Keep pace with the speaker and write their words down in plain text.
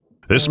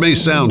This may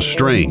sound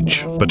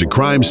strange, but to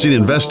crime scene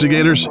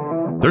investigators,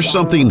 there's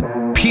something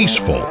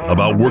peaceful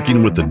about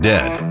working with the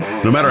dead.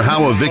 No matter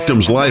how a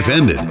victim's life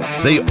ended,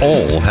 they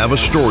all have a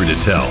story to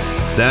tell.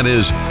 That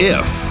is,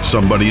 if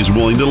somebody is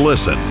willing to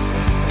listen.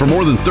 For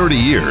more than 30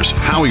 years,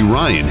 Howie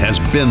Ryan has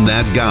been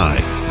that guy.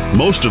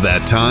 Most of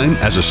that time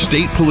as a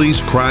state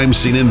police crime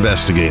scene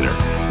investigator.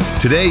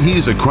 Today,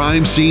 he's a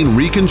crime scene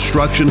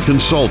reconstruction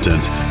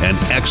consultant and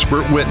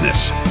expert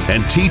witness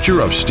and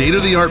teacher of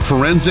state-of-the-art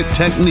forensic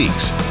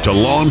techniques to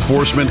law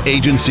enforcement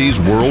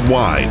agencies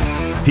worldwide.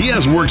 He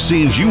has worked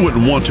scenes you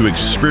wouldn't want to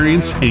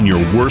experience in your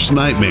worst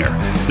nightmare.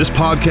 This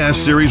podcast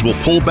series will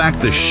pull back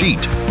the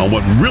sheet on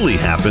what really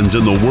happens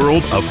in the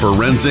world of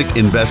forensic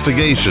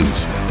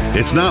investigations.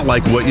 It's not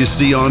like what you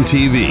see on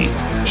TV.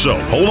 So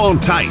hold on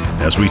tight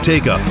as we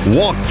take a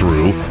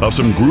walkthrough of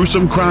some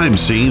gruesome crime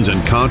scenes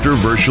and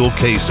controversial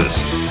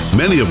cases,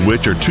 many of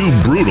which are too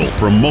brutal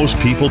for most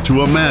people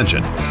to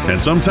imagine, and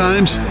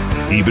sometimes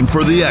even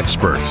for the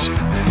experts.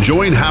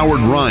 Join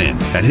Howard Ryan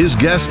and his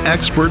guest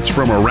experts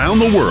from around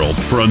the world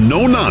for a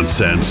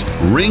no-nonsense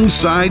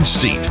ringside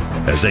seat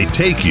as they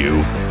take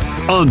you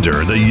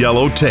under the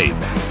yellow tape.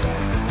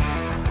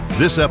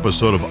 This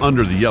episode of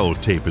Under the Yellow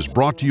Tape is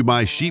brought to you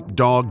by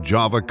Sheepdog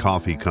Java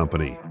Coffee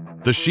Company.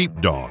 The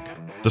sheepdog,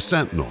 the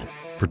sentinel,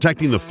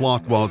 protecting the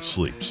flock while it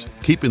sleeps,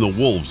 keeping the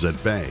wolves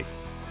at bay.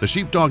 The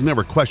sheepdog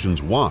never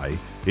questions why,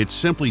 it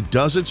simply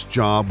does its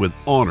job with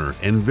honor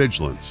and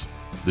vigilance.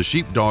 The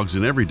sheepdogs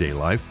in everyday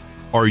life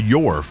are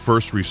your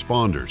first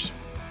responders.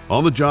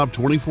 On the job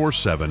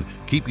 24/7,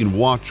 keeping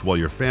watch while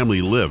your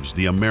family lives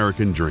the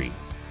American dream.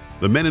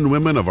 The men and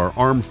women of our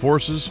armed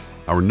forces,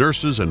 our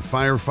nurses and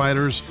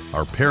firefighters,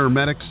 our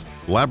paramedics,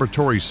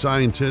 laboratory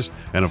scientists,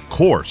 and of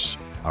course,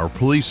 our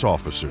police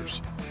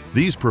officers.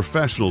 These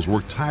professionals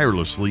work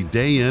tirelessly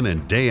day in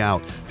and day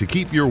out to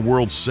keep your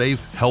world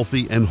safe,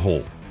 healthy, and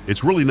whole.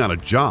 It's really not a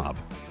job,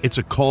 it's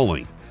a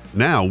calling.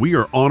 Now we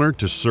are honored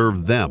to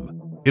serve them.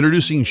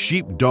 Introducing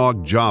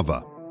Sheepdog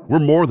Java. We're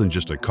more than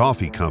just a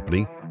coffee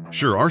company.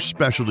 Sure, our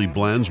specialty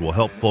blends will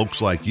help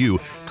folks like you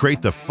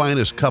create the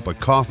finest cup of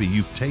coffee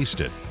you've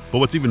tasted. But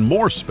what's even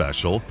more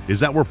special is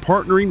that we're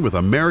partnering with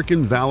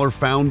American Valor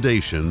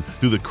Foundation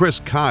through the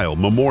Chris Kyle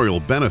Memorial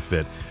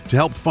Benefit to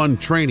help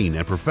fund training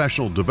and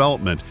professional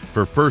development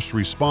for first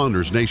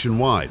responders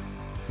nationwide.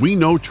 We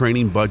know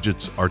training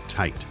budgets are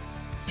tight.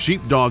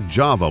 Sheepdog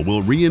Java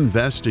will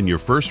reinvest in your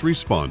first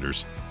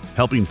responders,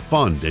 helping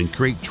fund and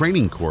create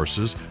training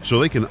courses so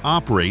they can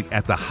operate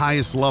at the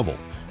highest level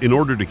in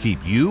order to keep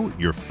you,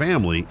 your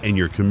family, and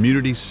your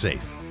community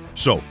safe.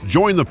 So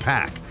join the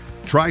pack.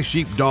 Try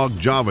Sheepdog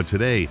Java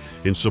today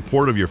in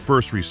support of your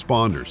first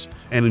responders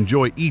and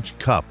enjoy each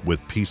cup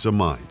with peace of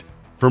mind.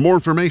 For more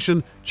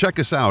information, check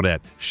us out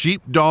at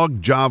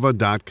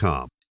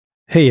sheepdogjava.com.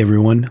 Hey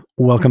everyone,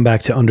 welcome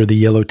back to Under the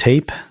Yellow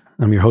Tape.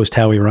 I'm your host,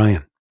 Howie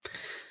Ryan.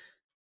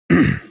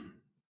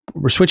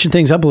 We're switching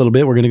things up a little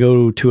bit. We're going to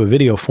go to a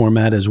video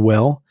format as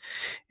well,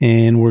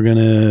 and we're going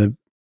to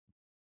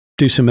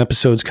do some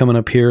episodes coming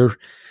up here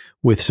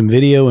with some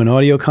video and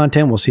audio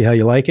content. We'll see how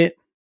you like it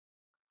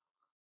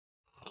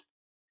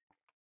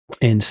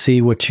and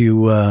see what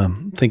you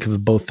think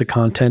of both the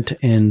content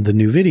and the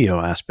new video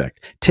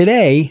aspect.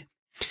 Today,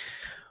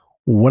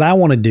 what I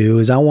want to do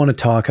is I want to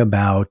talk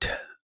about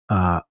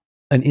an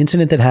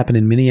incident that happened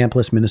in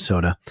Minneapolis,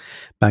 Minnesota,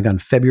 back on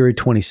February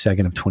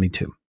 22nd of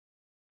 22,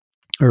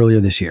 earlier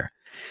this year.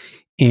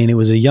 And it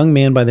was a young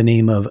man by the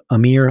name of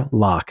Amir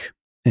Locke.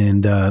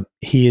 And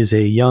he is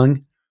a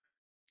young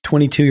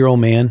 22-year-old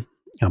man,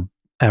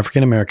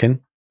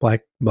 African-American,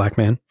 black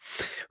man,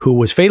 who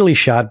was fatally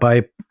shot by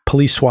a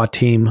police SWAT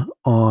team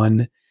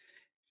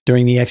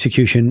during the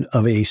execution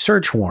of a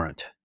search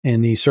warrant.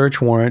 And the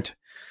search warrant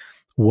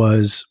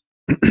was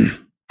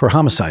for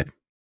homicide.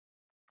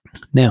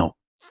 Now,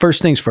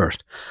 first things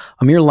first,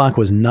 Amir Locke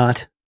was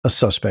not a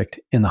suspect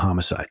in the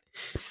homicide.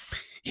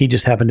 He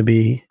just happened to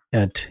be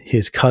at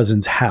his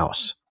cousin's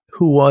house,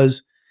 who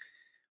was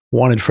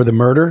wanted for the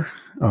murder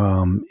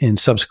and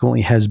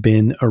subsequently has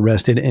been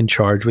arrested and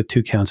charged with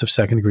 2 counts of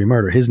second-degree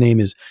murder. His name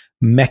is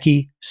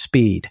Mekhi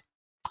Speed.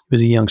 He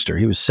was a youngster.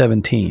 He was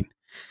 17.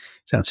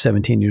 He's out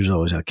 17 years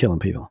old. He's out killing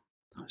people.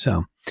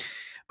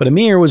 But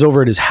Amir was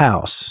over at his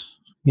house.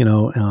 We're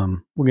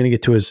going to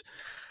get to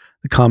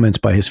the comments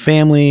by his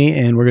family,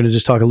 and we're going to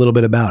just talk a little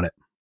bit about it.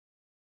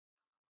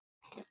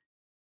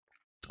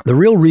 The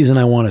real reason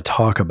I want to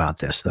talk about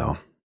this, though,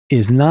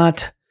 is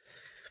not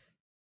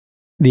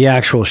the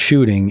actual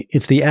shooting.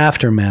 It's the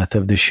aftermath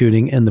of the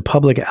shooting and the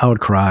public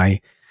outcry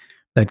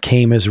that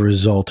came as a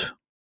result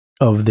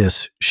of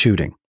this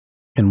shooting,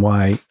 and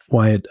why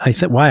I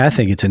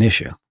think it's an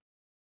issue.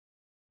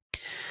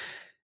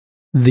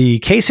 The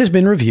case has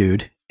been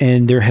reviewed,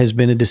 and there has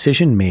been a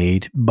decision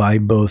made by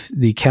both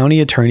the county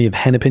attorney of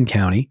Hennepin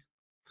County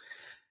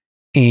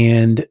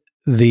and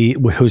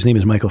whose name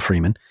is Michael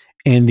Freeman,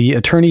 and the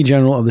attorney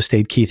general of the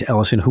state, Keith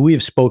Ellison, who we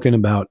have spoken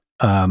about.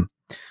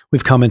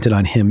 We've commented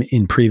on him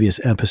in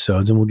previous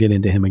episodes, and we'll get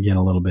into him again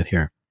a little bit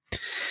here.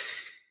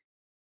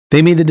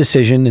 They made the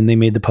decision and they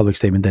made the public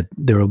statement that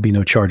there will be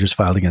no charges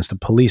filed against a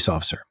police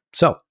officer.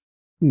 So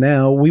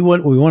now we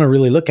want to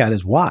really look at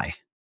is why,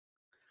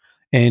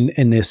 and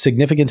the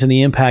significance and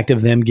the impact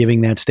of them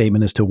giving that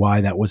statement as to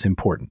why that was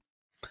important.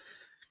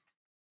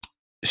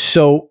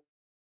 So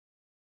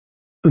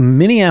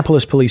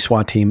Minneapolis police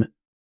SWAT team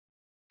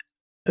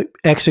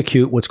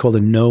execute what's called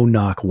a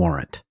no-knock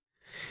warrant.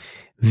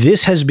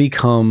 This has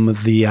become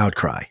the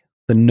outcry,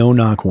 the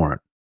no-knock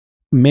warrant.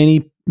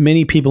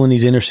 Many people in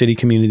these inner city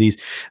communities,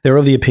 they're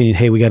of the opinion,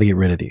 hey, we got to get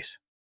rid of these.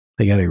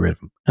 They got to get rid of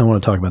them. I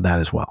want to talk about that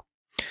as well.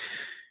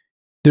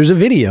 There's a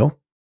video,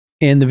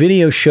 and the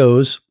video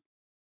shows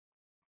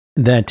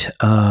that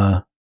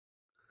the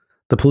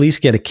police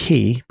get a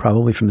key,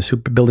 probably from the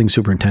building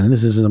superintendent.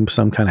 This is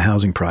some kind of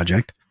housing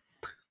project.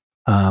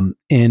 And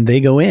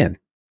they go in.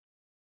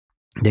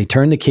 They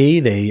turn the key,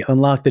 they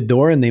unlock the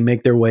door, and they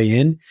make their way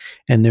in.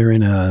 And they're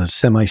in a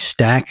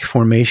semi-stack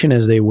formation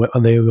as they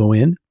go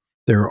in.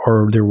 They're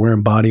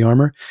wearing body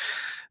armor.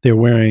 They're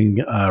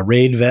wearing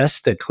raid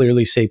vests that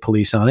clearly say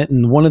police on it.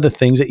 And one of the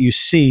things that you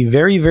see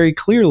very, very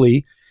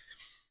clearly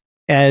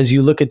as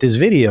you look at this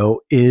video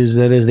is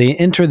that as they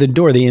enter the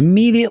door, they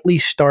immediately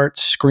start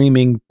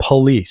screaming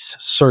police,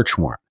 search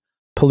warrant,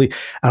 police.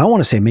 I don't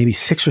want to say maybe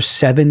 6 or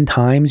 7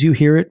 times you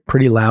hear it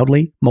pretty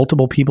loudly.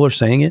 Multiple people are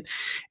saying it.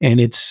 And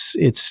it's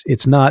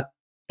not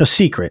a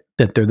secret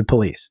that they're the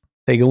police.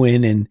 They go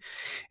in and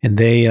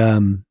they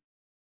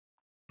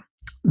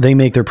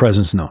make their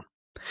presence known.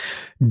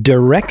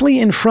 Directly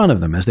in front of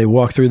them, as they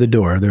walk through the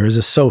door, there is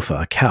a sofa,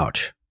 a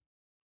couch.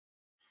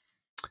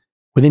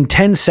 Within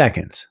 10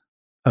 seconds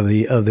of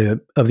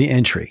the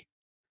entry,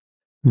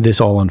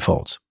 this all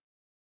unfolds.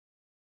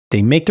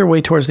 They make their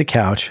way towards the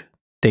couch.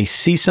 They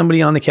see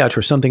somebody on the couch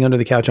or something under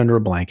the couch under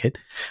a blanket.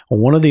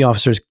 One of the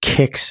officers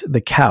kicks the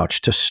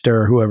couch to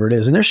stir whoever it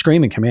is, and they're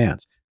screaming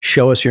commands.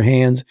 Show us your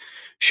hands.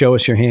 Show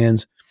us your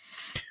hands.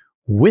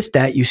 With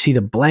that, you see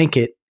the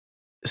blanket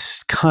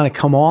kind of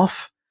come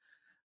off,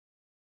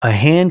 a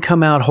hand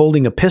come out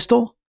holding a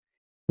pistol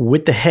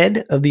with the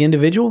head of the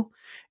individual,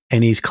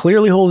 and he's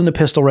clearly holding the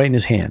pistol right in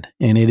his hand.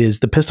 And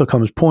the pistol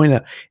comes pointing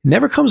up,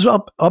 never comes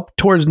up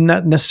towards,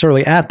 not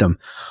necessarily at them,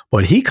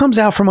 but he comes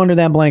out from under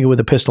that blanket with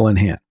a pistol in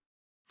hand.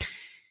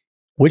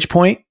 Which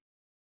point,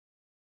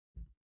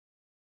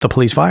 the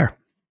police fire.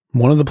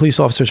 One of the police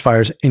officers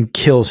fires and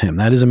kills him.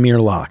 That is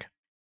Amir Locke.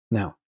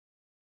 Now,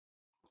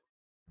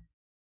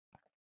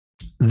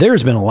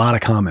 there's been a lot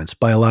of comments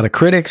by a lot of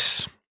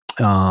critics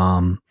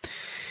and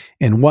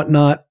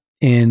whatnot,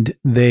 and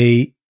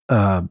they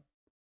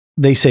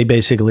say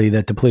basically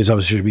that the police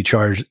officer should be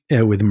charged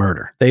with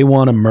murder. They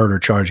want a murder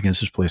charge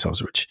against this police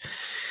officer, which,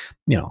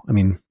 I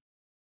mean,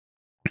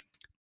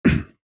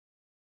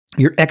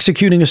 you're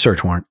executing a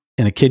search warrant,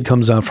 and a kid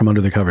comes out from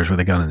under the covers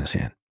with a gun in his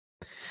hand.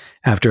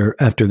 After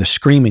the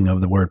screaming of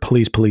the word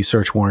police,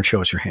 search warrant,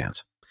 show us your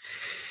hands.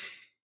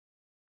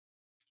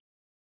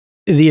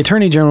 The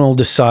attorney general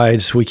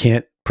decides we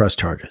can't press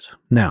charges.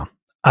 Now,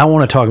 I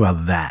want to talk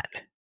about that.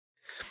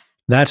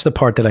 That's the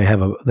part that I have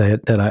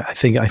that I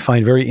think I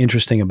find very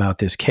interesting about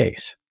this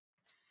case.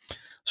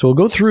 So we'll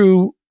go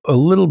through a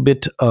little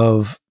bit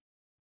of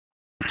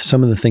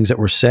some of the things that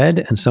were said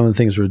and some of the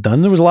things that were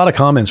done. There was a lot of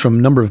comments from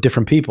a number of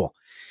different people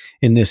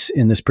in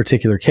this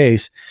particular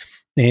case,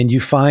 and you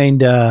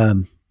find,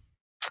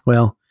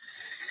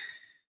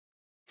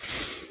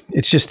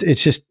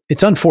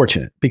 it's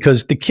unfortunate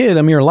because the kid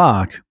Amir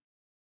Locke,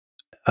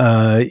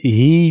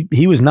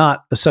 he was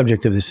not the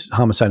subject of this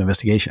homicide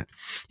investigation.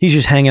 He's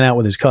just hanging out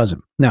with his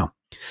cousin. Now,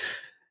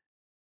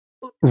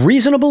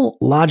 reasonable,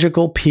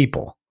 logical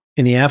people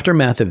in the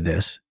aftermath of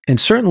this, and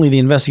certainly the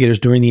investigators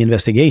during the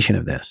investigation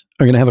of this,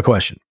 are going to have a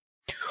question.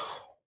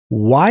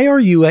 Why are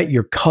you at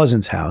your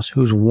cousin's house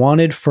who's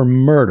wanted for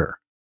murder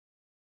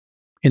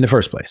in the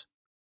first place?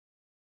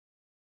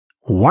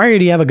 Why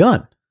did he have a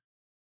gun?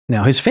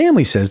 Now, his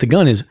family says the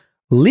gun is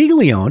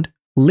legally owned,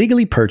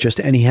 legally purchased,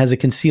 and he has a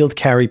concealed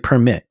carry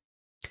permit.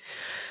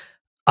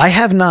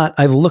 I've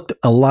looked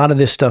a lot of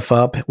this stuff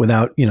up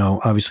without,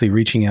 obviously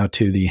reaching out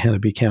to the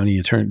Hennepin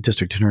County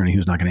district attorney,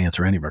 who's not going to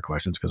answer any of our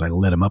questions because I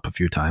let him up a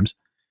few times.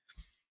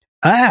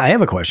 I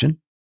have a question.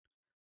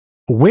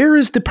 Where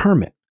is the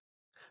permit?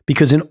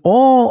 Because in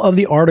all of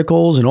the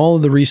articles and all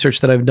of the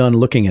research that I've done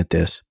looking at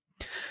this,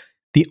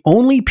 the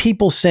only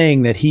people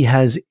saying that he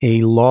has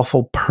a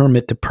lawful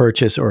permit to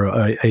purchase or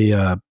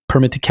a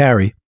permit to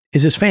carry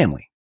is his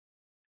family.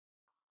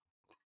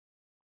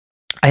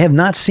 I have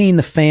not seen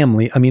the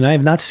family. I mean, I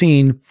have not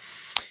seen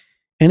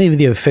any of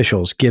the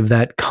officials give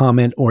that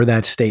comment or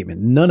that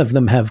statement. None of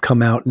them have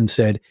come out and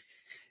said,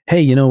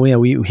 hey,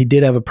 he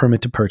did have a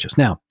permit to purchase.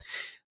 Now,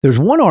 there's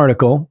one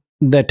article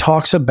that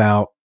talks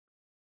about,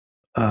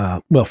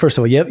 first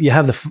of all, you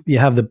have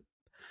the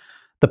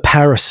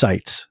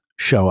parasites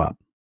show up,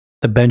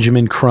 the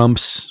Benjamin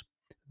Crumps,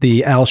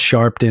 the Al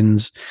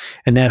Sharptons,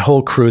 and that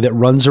whole crew that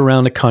runs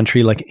around the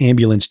country like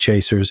ambulance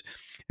chasers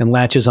and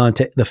latches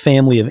onto the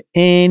family of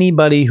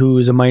anybody who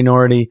is a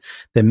minority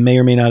that may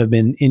or may not have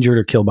been injured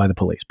or killed by the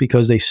police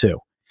because they sue.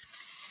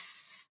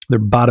 They're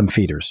bottom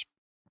feeders.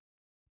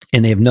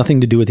 And they have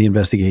nothing to do with the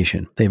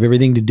investigation. They have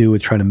everything to do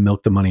with trying to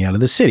milk the money out of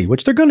the city,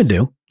 which they're going to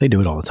do. They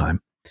do it all the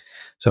time.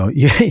 So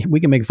yeah,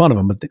 we can make fun of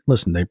them, but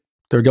listen,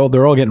 they're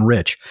all getting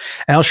rich.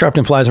 Al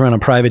Sharpton flies around on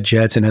private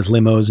jets and has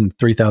limos and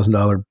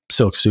 $3,000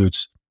 silk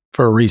suits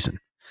for a reason,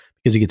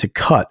 because he gets a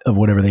cut of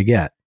whatever they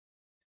get.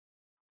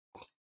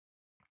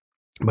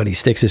 But he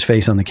sticks his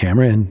face on the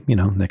camera, and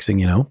next thing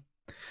you know,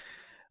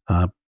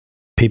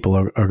 people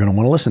are going to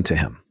want to listen to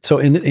him. So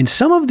in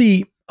some of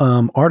the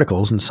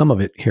articles, and some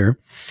of it here,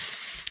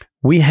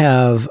 we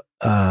have,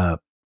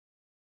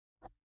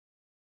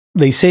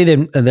 they say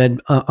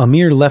that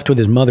Amir left with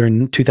his mother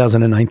in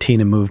 2019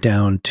 and moved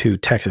down to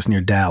Texas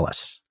near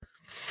Dallas.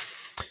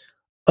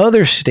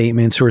 Other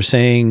statements were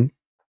saying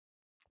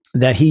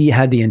that he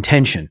had the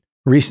intention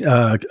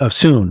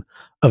soon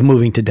of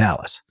moving to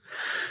Dallas.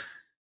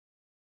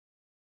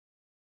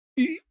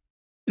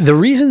 The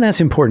reason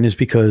that's important is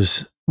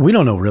because we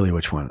don't know really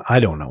which one. I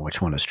don't know which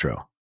one is true.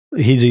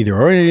 He's either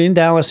already in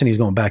Dallas and he's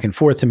going back and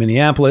forth to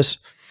Minneapolis.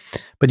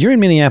 But you're in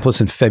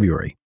Minneapolis in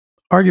February.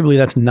 Arguably,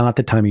 that's not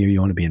the time of year you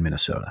want to be in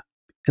Minnesota,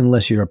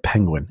 unless you're a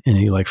penguin and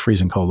you like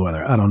freezing cold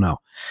weather. I don't know.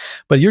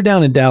 But you're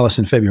down in Dallas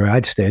in February.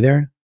 I'd stay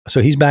there.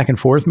 So he's back and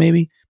forth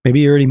maybe.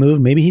 Maybe he already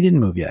moved. Maybe he didn't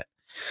move yet.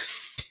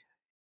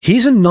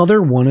 He's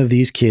another one of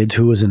these kids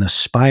who is an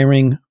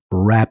aspiring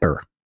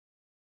rapper.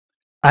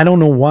 I don't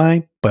know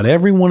why, but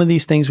every one of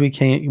these things we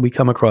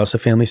come across, a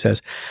family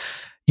says,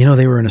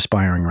 they were an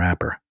aspiring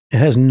rapper. It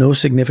has no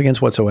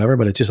significance whatsoever,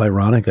 but it's just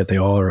ironic that they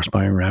all are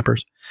aspiring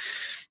rappers.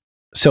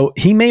 So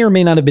he may or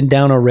may not have been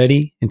down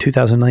already in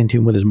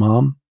 2019 with his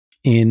mom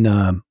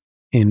in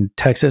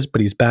Texas,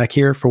 but he's back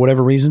here for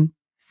whatever reason.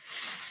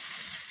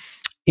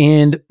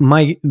 And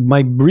my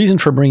reason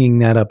for bringing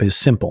that up is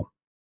simple.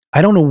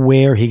 I don't know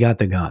where he got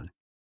the gun.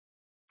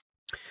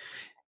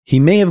 He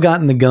may have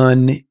gotten the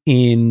gun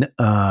in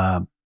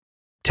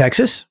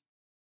Texas,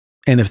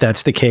 and if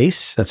that's the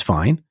case, that's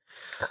fine.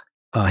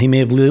 He may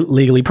have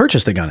legally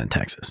purchased the gun in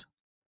Texas.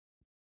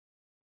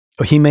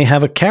 Or he may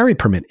have a carry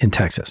permit in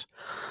Texas.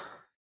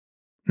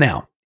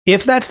 Now,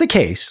 if that's the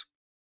case,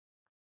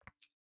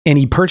 and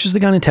he purchased the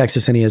gun in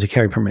Texas and he has a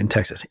carry permit in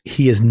Texas,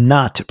 he is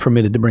not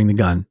permitted to bring the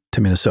gun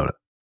to Minnesota.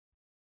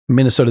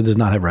 Minnesota does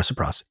not have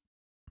reciprocity,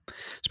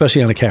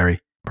 especially on a carry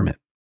permit.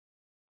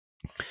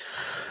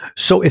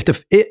 So if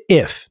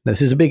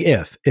this is a big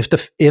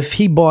if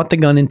he bought the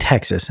gun in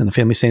Texas and the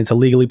family's saying it's a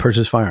legally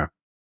purchased firearm,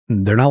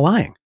 they're not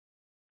lying.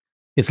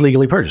 It's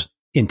legally purchased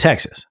in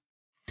Texas.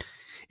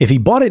 If he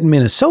bought it in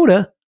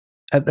Minnesota,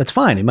 that's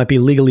fine. It might be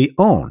legally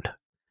owned.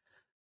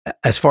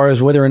 As far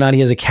as whether or not he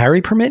has a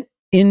carry permit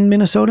in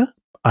Minnesota,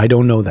 I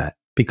don't know that,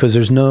 because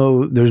there's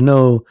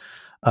no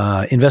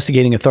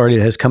investigating authority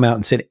that has come out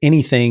and said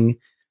anything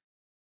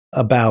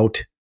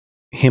about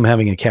him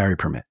having a carry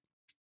permit.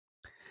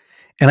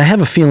 And I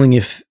have a feeling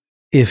if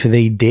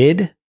he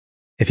did,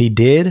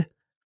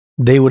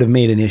 they would have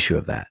made an issue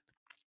of that.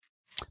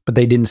 But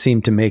they didn't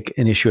seem to make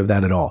an issue of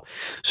that at all.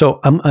 So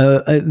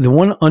the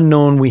one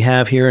unknown we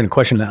have here, and a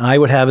question that I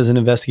would have as an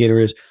investigator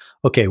is,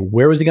 okay,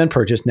 where was the gun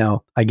purchased?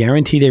 Now, I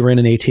guarantee they ran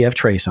an ATF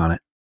trace on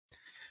it,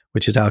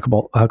 which is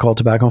Alcohol,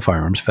 Tobacco, and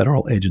Firearms,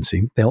 federal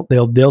agency.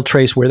 They'll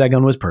trace where that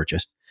gun was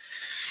purchased.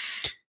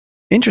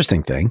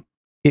 Interesting thing,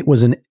 it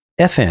was an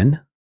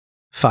FN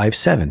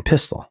 5.7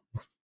 pistol,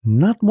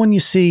 not one you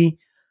see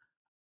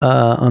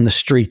on the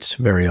streets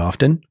very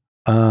often.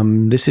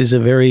 This is a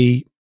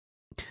very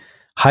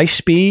high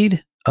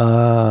speed,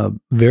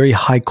 very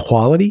high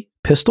quality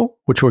pistol,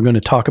 which we're going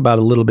to talk about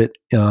a little bit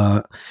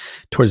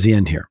towards the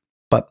end here.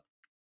 But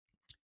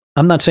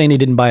I'm not saying he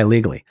didn't buy it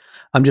legally.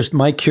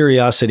 My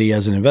curiosity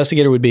as an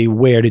investigator would be,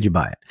 where did you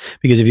buy it?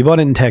 Because if you bought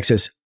it in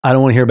Texas, I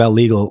don't want to hear about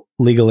legal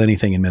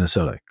anything in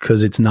Minnesota,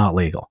 because it's not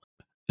legal.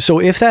 So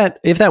if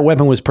that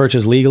weapon was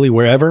purchased legally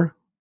wherever,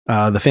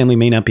 the family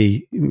may not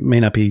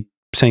be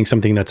saying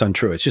something that's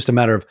untrue. It's just a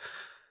matter of,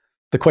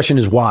 the question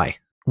is why?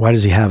 Why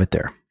does he have it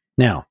there?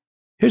 Now,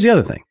 here's the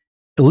other thing.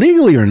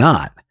 Illegally or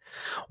not,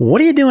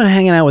 what are you doing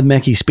hanging out with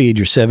Mecky Speed,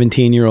 your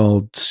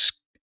 17-year-old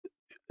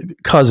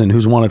cousin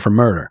who's wanted for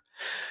murder?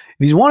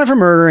 If he's wanted for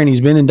murder and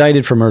he's been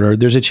indicted for murder,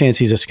 there's a chance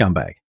he's a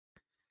scumbag.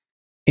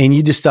 And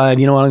you decide,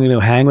 you know what, I'm going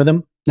to hang with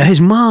him. Now,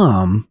 his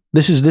mom,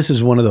 this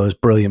is one of those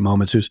brilliant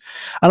moments.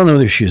 I don't know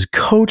whether she was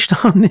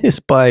coached on this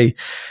by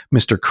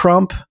Mr.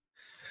 Crump.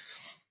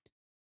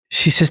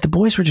 She says, the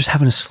boys were just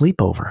having a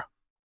sleepover.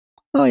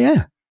 Oh,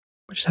 yeah.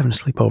 We're just having a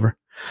sleepover.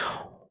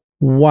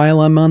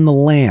 While I'm on the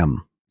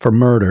lam for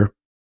murder,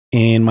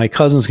 and my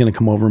cousin's going to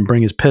come over and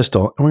bring his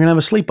pistol, and we're going to have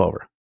a sleepover.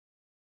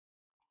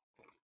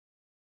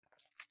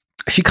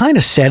 She kind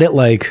of said it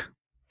like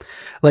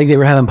they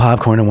were having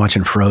popcorn and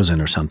watching Frozen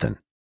or something.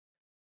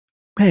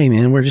 Hey,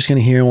 man, we're just going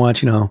to hear and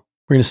watch, we're going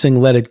to sing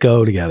Let It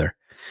Go together.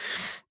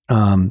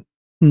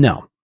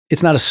 No,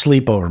 it's not a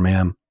sleepover,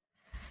 ma'am.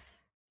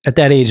 At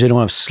that age, they don't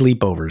have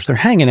sleepovers. They're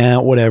hanging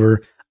out,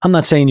 whatever. I'm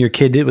not saying your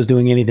kid was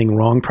doing anything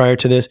wrong prior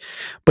to this,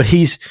 but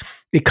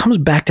it comes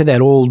back to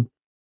that old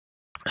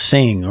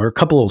saying, or a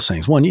couple old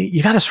sayings. One,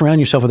 you got to surround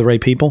yourself with the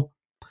right people.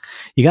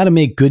 You got to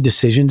make good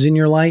decisions in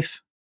your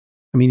life.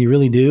 I mean, you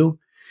really do.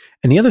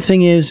 And the other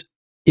thing is,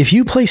 if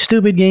you play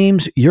stupid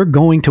games, you're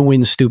going to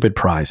win stupid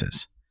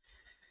prizes.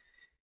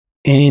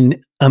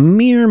 And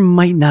Amir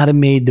might not have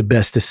made the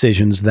best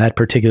decisions that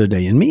particular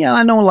day. And me,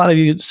 I know a lot of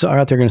you are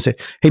out there going to say,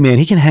 hey, man,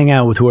 he can hang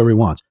out with whoever he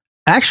wants.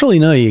 Actually,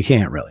 no, you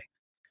can't really.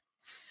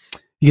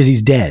 Because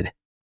he's dead.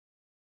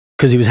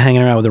 Because he was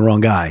hanging around with the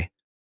wrong guy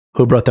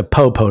who brought the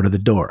popo to the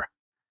door.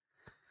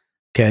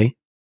 Okay?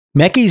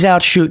 Mekki's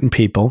out shooting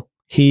people.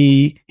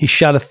 He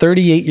shot a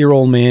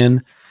 38-year-old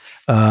man.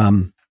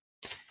 And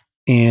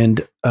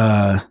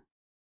I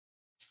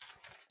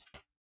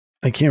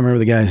can't remember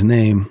the guy's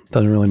name.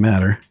 Doesn't really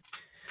matter.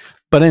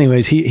 But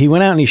anyways, he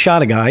went out and he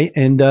shot a guy,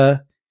 and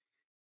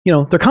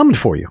they're coming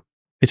for you.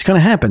 It's going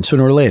to happen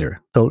sooner or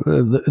later.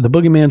 The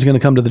boogeyman's going to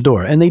come to the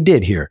door, and they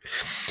did here.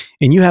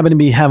 And you happen to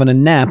be having a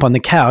nap on the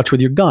couch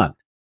with your gun.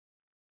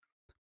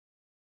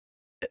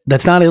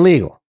 That's not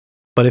illegal.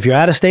 But if you're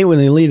out of state with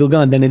an illegal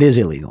gun, then it is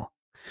illegal.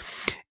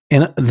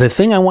 And the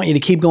thing I want you to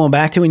keep going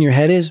back to in your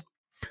head is,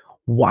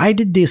 why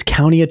did this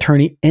county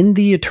attorney and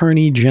the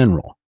attorney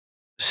general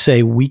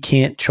say we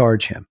can't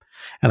charge him?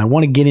 And I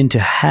want to get into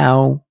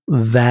how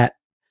that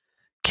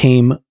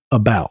came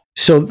about.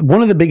 So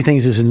one of the big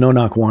things is the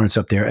no-knock warrants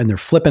up there, and they're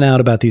flipping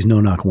out about these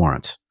no-knock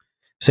warrants,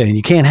 saying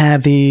you can't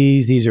have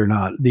these. These are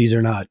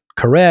not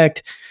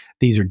correct.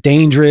 These are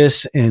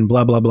dangerous, and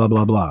blah blah blah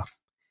blah blah.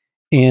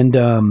 And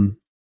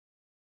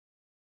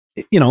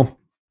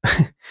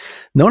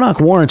no-knock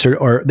warrants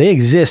they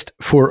exist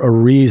for a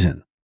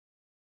reason.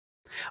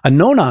 A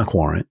no-knock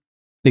warrant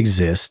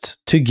exists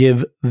to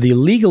give the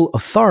legal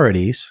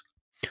authorities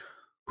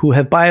who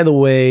have, by the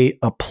way,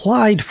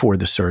 applied for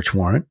the search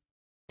warrant,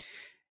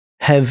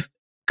 have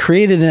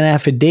created an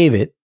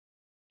affidavit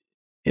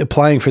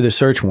applying for the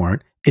search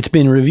warrant. It's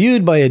been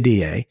reviewed by a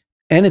DA,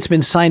 and it's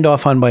been signed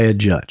off on by a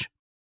judge.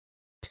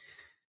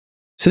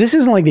 So this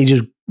isn't like they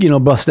just,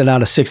 busted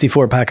out a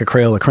 64 pack of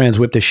Crayola crayons,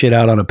 whipped the shit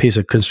out on a piece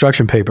of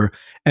construction paper,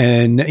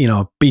 and,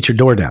 beat your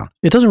door down.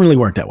 It doesn't really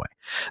work that way.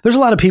 There's a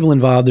lot of people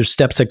involved. There's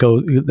steps that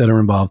are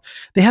involved.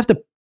 They have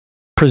to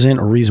present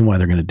a reason why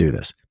they're going to do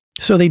this.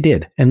 So they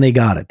did, and they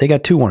got it. They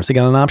got two warrants. They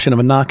got an option of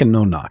a knock and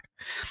no knock.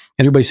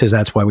 Everybody says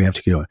that's why we have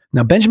to do it.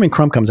 Now, Benjamin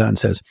Crump comes out and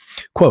says,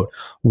 quote,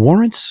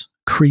 warrants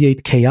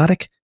create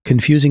chaotic,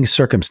 confusing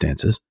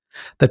circumstances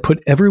that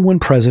put everyone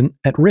present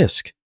at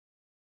risk.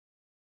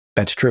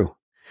 That's true.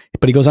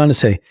 But he goes on to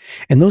say,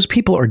 and those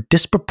people are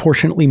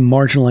disproportionately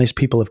marginalized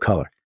people of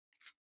color.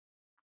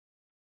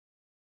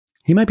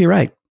 He might be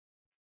right.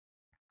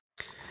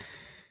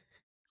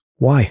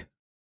 Why?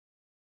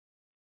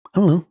 I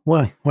don't know.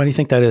 Why? Why do you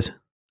think that is?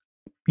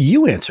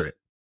 You answer it.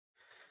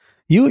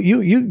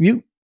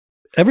 You.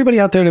 Everybody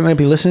out there that might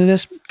be listening to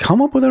this,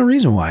 come up with a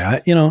reason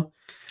why.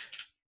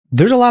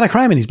 There's a lot of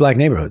crime in these black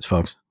neighborhoods,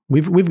 folks.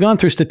 We've gone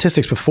through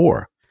statistics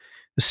before.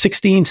 The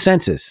 16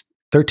 census,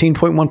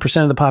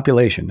 13.1% of the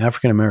population,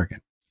 African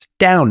American. It's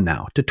down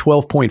now to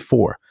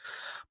 12.4.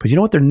 But you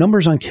know what? Their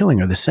numbers on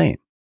killing are the same.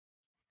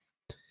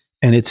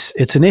 And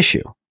it's an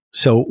issue.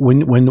 So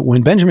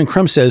when Benjamin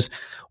Crump says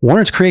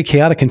warrants create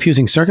chaotic,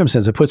 confusing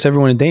circumstances that puts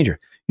everyone in danger,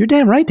 you're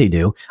damn right they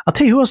do. I'll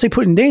tell you who else they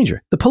put in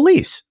danger. The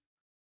police.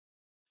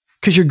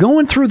 Because you're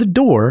going through the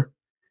door.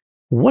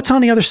 What's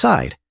on the other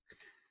side?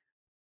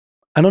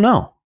 I don't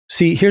know.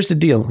 See, here's the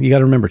deal. You got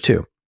to remember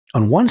too.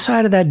 On one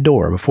side of that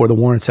door before the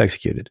warrant's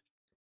executed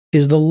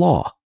is the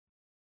law.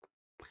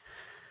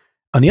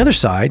 On the other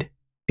side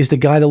is the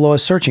guy the law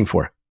is searching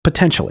for,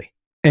 potentially,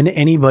 and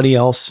anybody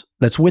else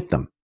that's with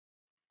them.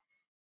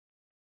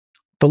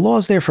 The law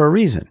is there for a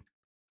reason.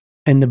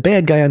 And the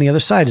bad guy on the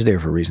other side is there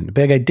for a reason. The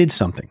bad guy did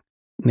something,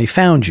 and they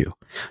found you.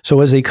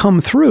 So as they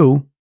come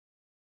through,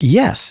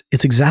 yes,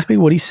 it's exactly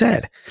what he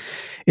said.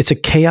 It's a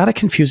chaotic,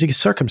 confusing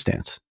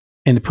circumstance,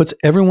 and it puts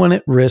everyone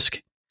at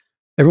risk.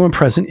 Everyone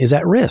present is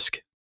at risk.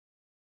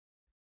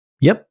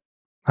 Yep,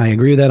 I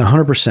agree with that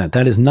 100%.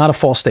 That is not a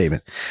false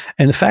statement.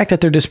 And the fact that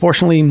they're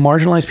disproportionately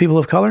marginalized people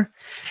of color,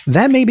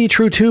 that may be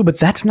true too, but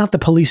that's not the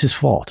police's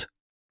fault.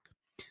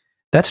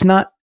 That's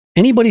not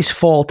anybody's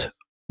fault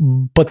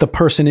but the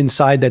person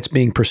inside that's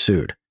being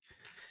pursued.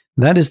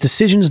 That is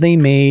decisions they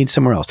made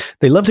somewhere else.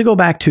 They love to go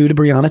back to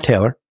Breonna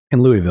Taylor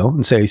in Louisville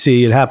and say,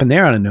 see, it happened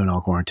there on a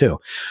no-knock warrant too.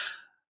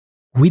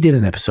 We did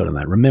an episode on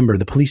that. Remember,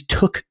 the police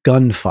took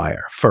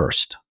gunfire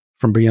first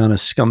from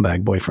Breonna's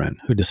scumbag boyfriend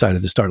who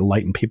decided to start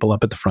lighting people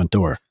up at the front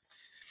door.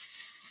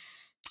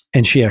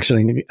 And she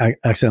actually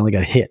accidentally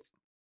got hit.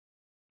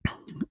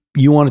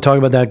 You want to talk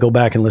about that? Go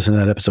back and listen to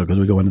that episode because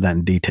we go into that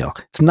in detail.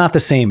 It's not the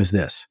same as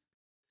this.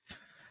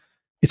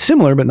 It's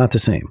similar, but not the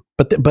same.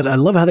 But I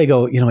love how they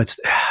go, it's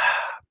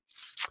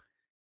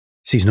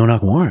these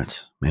no-knock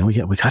warrants. Man, we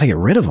got to get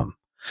rid of them.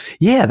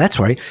 Yeah, that's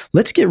right.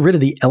 Let's get rid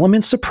of the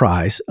element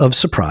of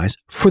surprise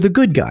for the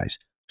good guys.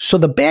 So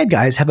the bad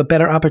guys have a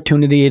better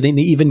opportunity in an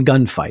even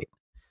gunfight.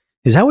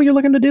 Is that what you're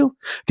looking to do?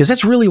 Because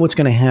that's really what's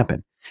going to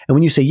happen. And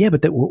when you say, yeah,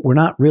 but we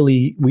don't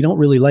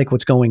really like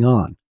what's going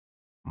on.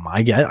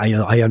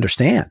 I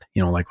understand,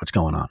 like what's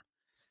going on.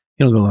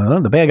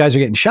 The bad guys are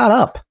getting shot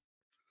up.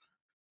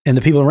 And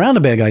the people around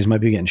the bad guys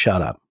might be getting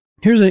shot up.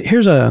 Here's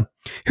a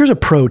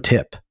pro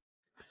tip.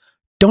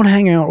 don't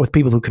hang out with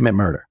people who commit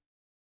murder.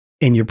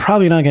 And you're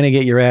probably not going to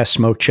get your ass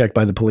smoke checked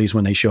by the police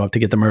when they show up to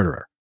get the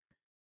murderer.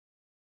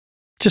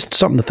 Just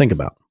something to think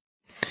about.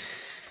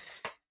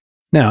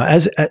 Now,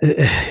 as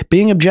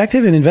being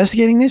objective and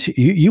investigating this,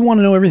 you want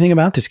to know everything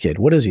about this kid.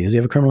 What is he? Does he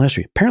have a criminal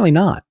history? Apparently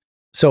not.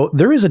 So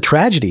there is a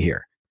tragedy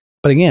here.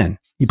 But again,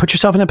 you put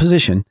yourself in that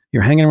position,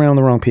 you're hanging around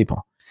the wrong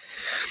people.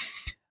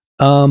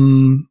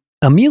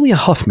 Amelia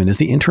Huffman is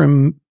the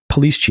interim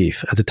police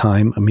chief at the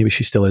time, maybe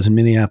she still is, in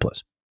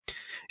Minneapolis.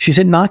 She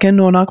said knock and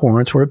no-knock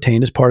warrants were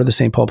obtained as part of the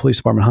St. Paul Police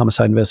Department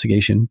homicide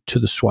investigation so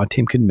the SWAT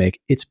team could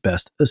make its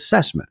best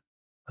assessment.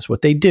 That's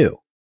what they do.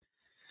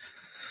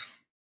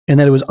 And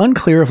that it was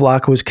unclear if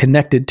Locke was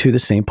connected to the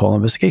St. Paul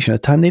investigation.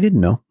 At the time, they didn't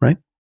know, right?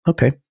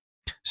 Okay.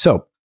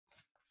 So,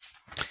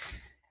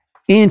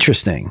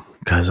 interesting,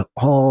 because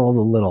all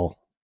the little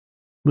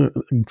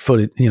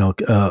footage,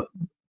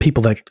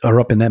 people that are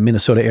up in that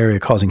Minnesota area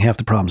causing half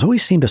the problems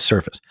always seem to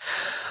surface.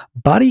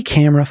 Body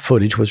camera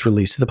footage was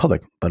released to the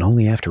public, but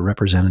only after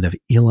Representative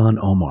Ilhan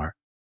Omar,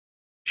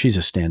 she's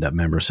a stand-up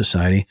member of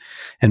society,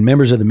 and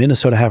members of the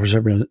Minnesota House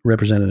of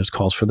Representatives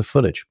calls for the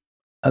footage.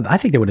 I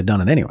think they would have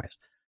done it anyways.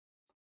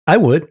 I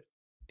would.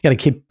 You got to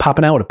keep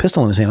popping out with a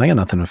pistol in his hand. I got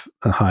nothing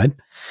to hide.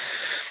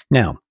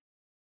 Now,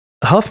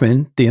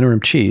 Huffman, the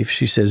interim chief,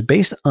 she says,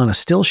 based on a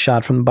still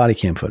shot from the body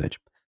cam footage,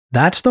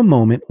 that's the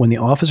moment when the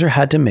officer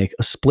had to make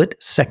a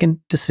split-second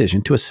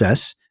decision to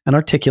assess an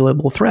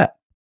articulable threat.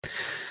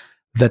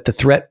 That the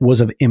threat was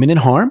of imminent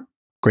harm,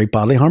 great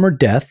bodily harm or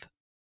death,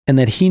 and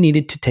that he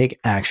needed to take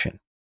action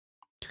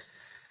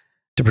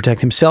to protect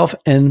himself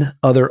and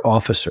other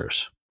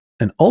officers.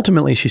 And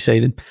ultimately, she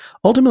stated,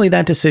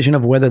 that decision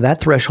of whether that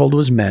threshold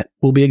was met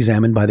will be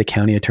examined by the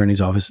county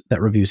attorney's office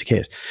that reviews the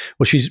case.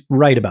 Well, she's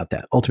right about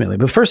that ultimately.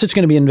 But first, it's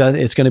going to be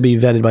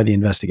vetted by the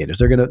investigators.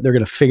 They're going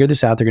to figure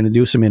this out. They're going to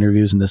do some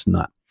interviews and this and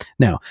that.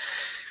 Now,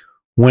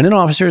 when an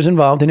officer is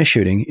involved in a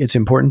shooting, it's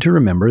important to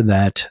remember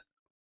that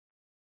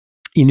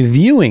in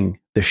viewing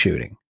the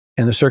shooting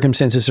and the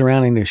circumstances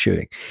surrounding the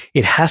shooting,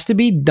 it has to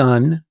be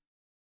done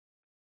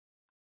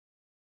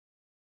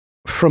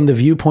from the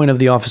viewpoint of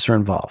the officer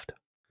involved.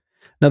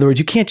 In other words,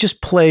 you can't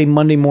just play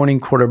Monday morning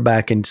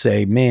quarterback and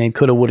say, man,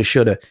 coulda, woulda,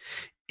 shoulda.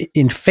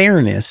 In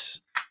fairness,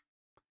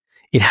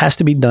 it has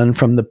to be done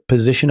from the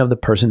position of the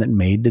person that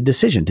made the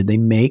decision. Did they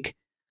make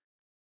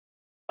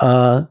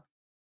a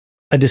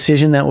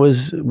decision that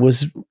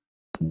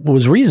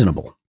was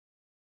reasonable?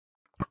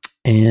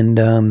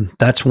 And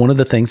that's one of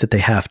the things that they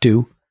have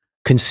to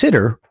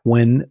consider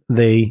when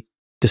they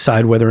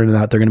decide whether or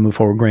not they're going to move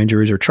forward with grand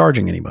juries or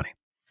charging anybody.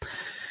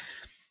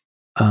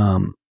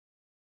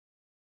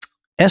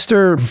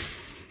 Esther,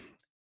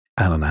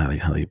 I don't know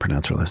how you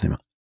pronounce her last name,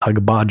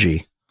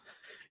 Agbaji.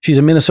 She's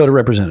a Minnesota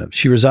representative.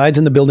 She resides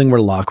in the building where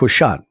Locke was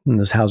shot in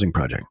this housing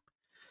project.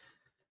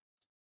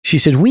 She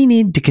said, we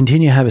need to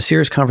continue to have a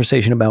serious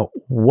conversation about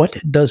what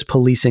does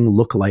policing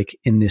look like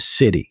in this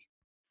city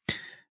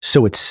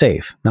so it's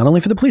safe, not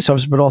only for the police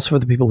officers, but also for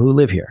the people who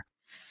live here.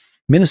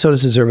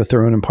 Minnesotans deserve a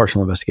thorough and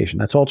impartial investigation.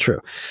 That's all true.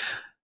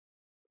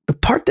 The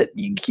part that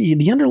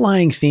the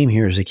underlying theme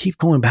here is they keep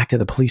going back to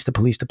the police.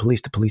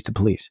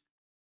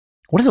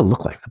 What does it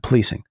look like, the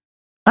policing?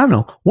 I don't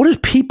know. What is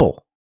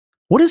people?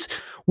 What does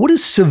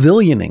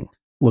civilianing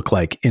look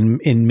like in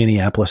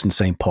Minneapolis and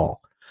St.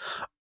 Paul?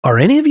 Are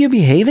any of you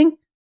behaving?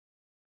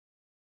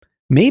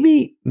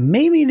 Maybe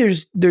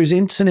there's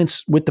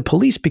incidents with the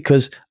police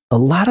because a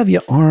lot of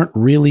you aren't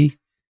really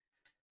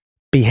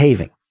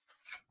behaving.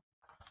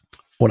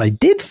 What I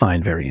did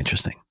find very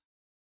interesting,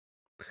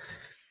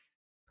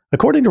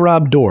 according to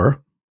Rob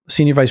Dorr,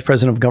 Senior Vice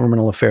President of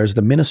Governmental Affairs,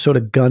 the Minnesota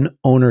Gun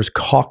Owners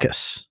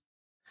Caucus,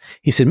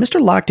 he said,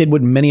 Mr. Locke did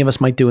what many of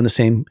us might do in the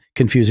same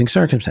confusing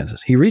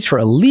circumstances. He reached for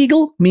a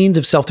legal means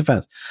of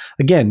self-defense.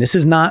 Again, this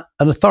is not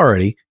an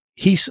authority.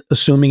 He's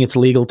assuming it's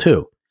legal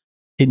too.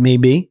 It may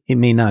be, it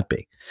may not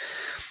be.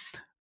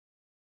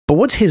 But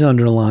what's his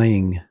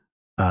underlying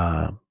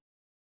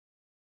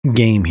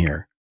game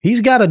here?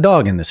 He's got a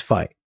dog in this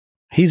fight.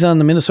 He's on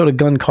the Minnesota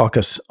Gun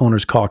Caucus,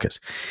 Owners Caucus.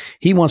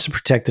 He wants to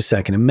protect the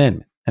Second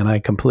Amendment, and I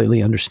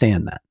completely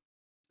understand that.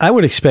 I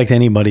would expect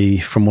anybody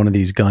from one of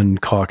these gun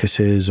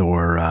caucuses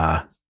or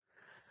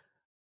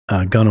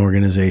gun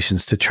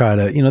organizations to try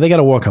to, they got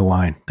to walk a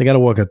line. They got to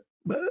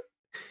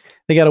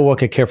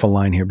walk a careful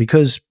line here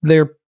because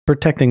they're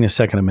protecting the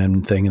Second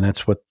Amendment thing, and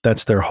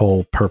that's their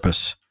whole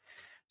purpose.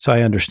 So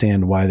I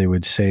understand why they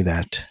would say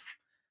that.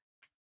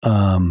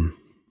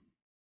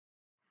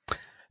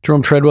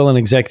 Jerome Treadwell, an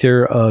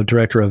executive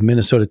director of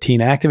Minnesota Teen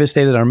Activists,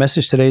 stated, our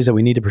message today is that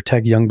we need to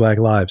protect young Black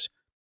lives.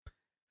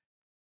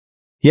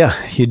 Yeah,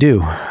 you do.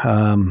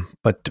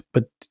 But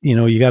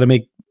you got to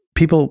make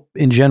people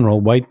in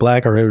general, white,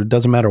 black, or it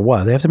doesn't matter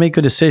what, they have to make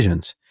good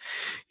decisions.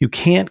 You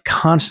can't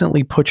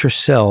constantly put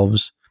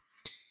yourselves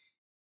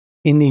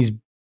in these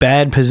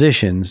bad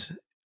positions,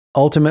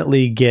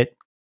 ultimately get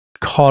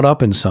caught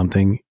up in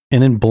something,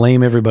 and then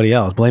blame everybody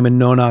else. Blame a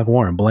no-knock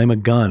warrant, blame a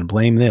gun,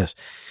 blame this.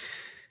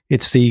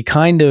 It's the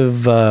kind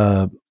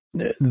of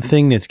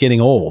thing that's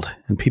getting old,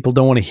 and people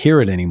don't want to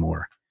hear it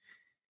anymore.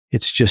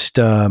 It's just...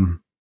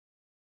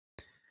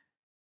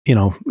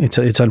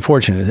 it's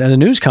unfortunate. At a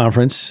news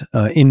conference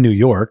in New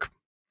York,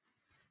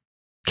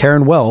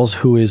 Karen Wells,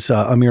 who is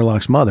Amir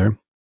Locke's mother,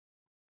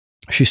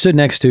 she stood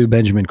next to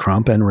Benjamin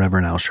Crump and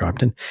Reverend Al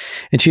Sharpton,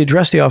 and she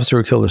addressed the officer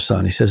who killed her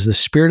son. He says, "The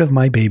spirit of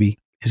my baby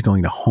is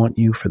going to haunt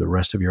you for the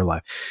rest of your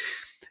life."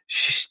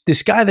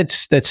 This guy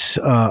that's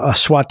a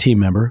SWAT team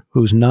member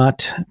who's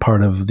not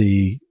part of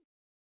the,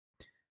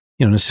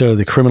 necessarily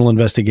the criminal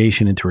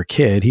investigation into her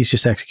kid. He's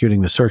just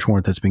executing the search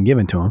warrant that's been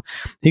given to him.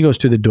 He goes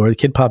through the door. The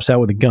kid pops out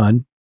with a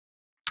gun,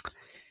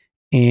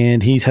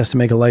 and he has to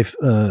make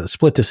a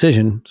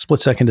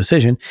split-second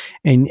decision.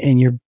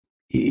 And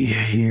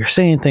you're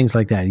saying things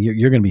like that.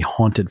 You're going to be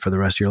haunted for the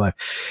rest of your life.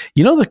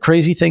 The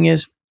crazy thing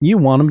is, you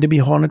want him to be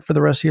haunted for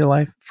the rest of your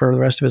life, for the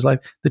rest of his life.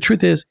 The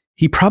truth is,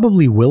 he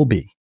probably will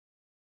be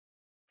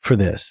for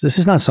this. This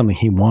is not something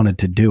he wanted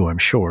to do, I'm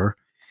sure.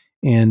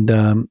 And,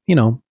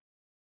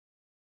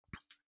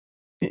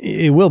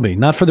 it will be.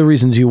 Not for the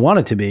reasons you want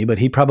it to be, but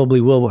he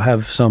probably will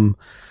have some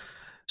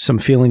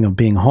feeling of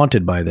being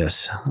haunted by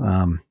this.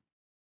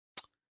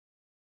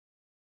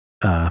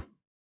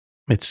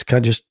 It's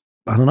kind of just,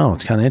 I don't know,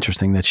 it's kind of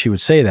interesting that she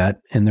would say that,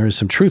 and there is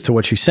some truth to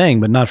what she's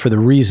saying, but not for the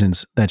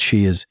reasons that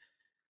she is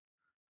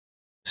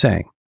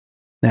saying.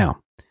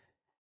 Now,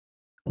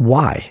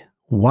 why?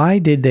 Why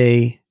did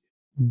they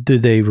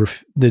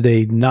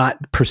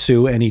not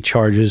pursue any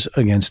charges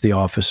against the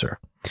officer?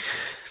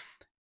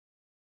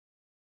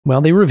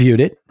 Well, they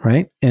reviewed it,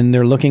 right? And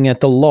they're looking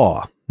at the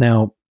law.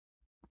 Now,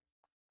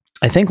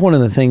 I think one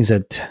of the things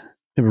that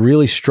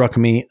really struck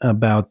me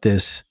about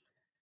this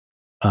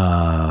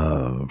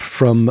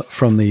from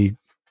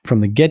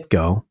the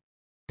get-go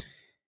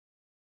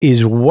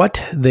is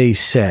what they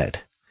said.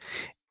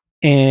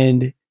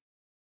 And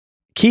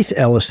Keith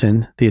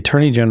Ellison, the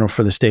Attorney General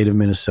for the state of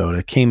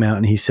Minnesota, came out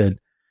and he said,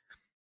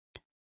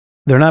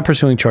 they're not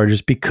pursuing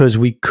charges because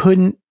we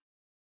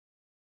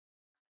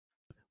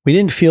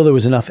didn't feel there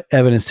was enough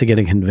evidence to get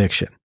a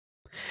conviction.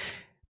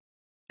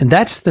 And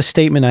that's the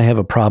statement I have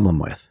a problem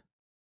with.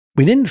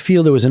 We didn't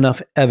feel there was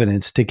enough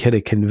evidence to get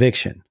a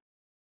conviction.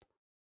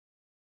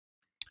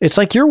 It's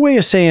like your way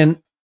of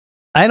saying,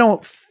 I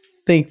don't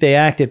think they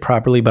acted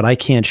properly, but I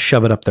can't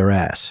shove it up their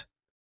ass.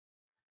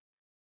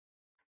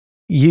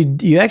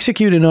 You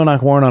execute a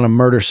no-knock warrant on a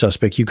murder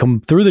suspect. You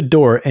come through the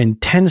door,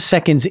 and 10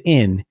 seconds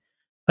in,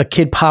 a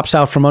kid pops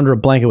out from under a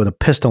blanket with a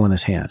pistol in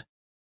his hand.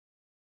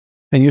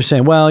 And you're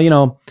saying, well,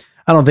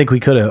 I don't think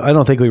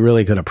we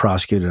really could have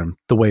prosecuted him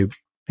the way,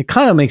 it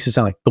kind of makes it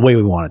sound like the way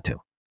we wanted to.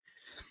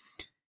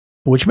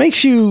 Which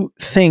makes you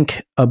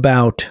think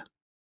about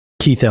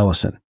Keith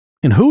Ellison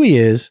and who he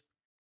is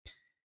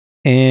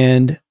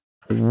and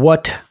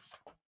what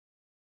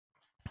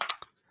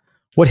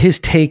his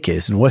take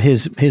is and what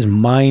his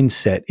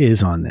mindset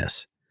is on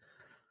this.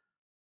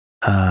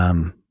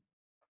 And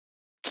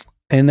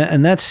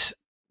that's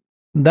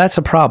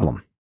a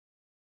problem.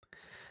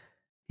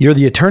 You're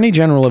the Attorney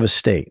General of a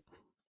state.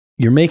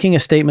 You're making a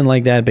statement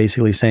like that,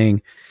 basically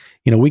saying,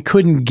 we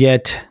couldn't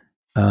get,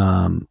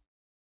 we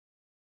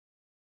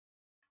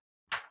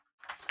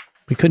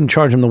couldn't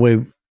charge him the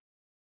way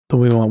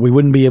we want. We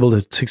wouldn't be able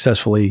to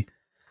successfully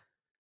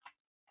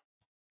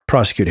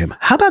prosecute him.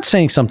 How about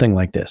saying something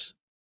like this?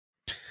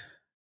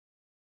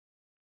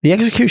 The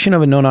execution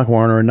of a no-knock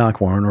warrant or a knock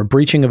warrant or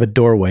breaching of a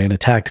doorway in a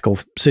tactical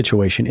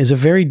situation is a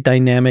very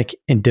dynamic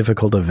and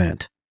difficult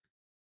event.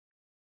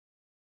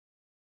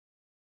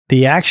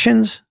 The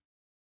actions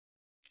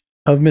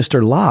of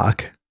Mr.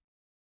 Locke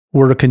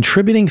were a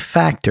contributing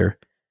factor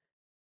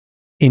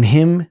in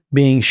him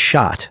being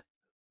shot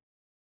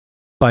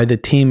by the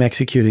team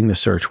executing the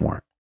search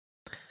warrant.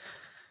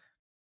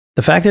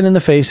 The fact that in the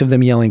face of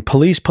them yelling,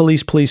 police,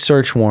 police, police,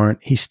 search warrant,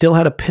 he still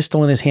had a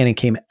pistol in his hand and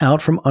came out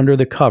from under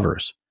the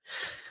covers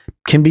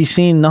can be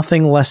seen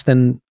nothing less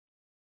than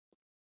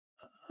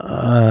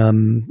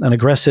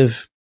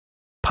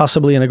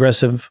possibly an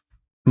aggressive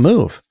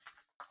move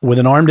with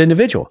an armed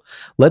individual.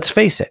 Let's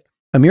face it,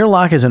 Amir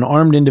Locke is an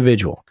armed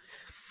individual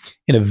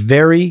in a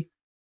very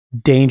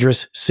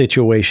dangerous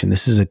situation.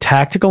 This is a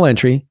tactical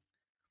entry,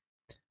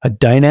 a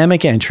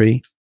dynamic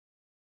entry,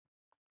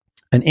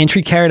 an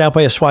entry carried out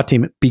by a SWAT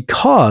team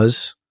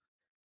because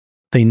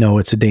they know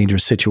it's a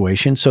dangerous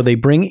situation. So they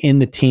bring in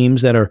the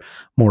teams that are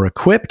more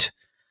equipped,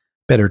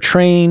 better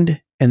trained,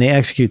 and they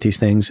execute these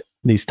things,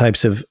 these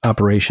types of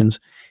operations.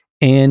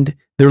 And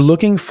they're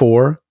looking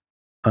for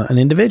an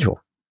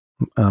individual,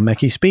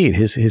 Mekhi Speed,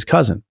 his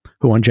cousin,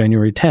 who on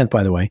January 10th,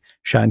 by the way,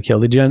 shot and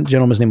killed. The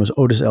gentleman's name was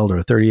Otis Elder.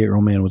 A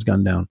 38-year-old man was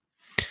gunned down.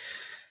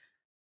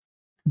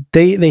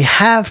 They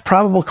have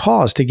probable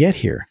cause to get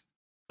here.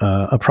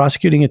 A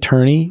prosecuting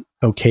attorney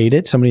okayed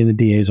it, somebody in the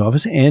DA's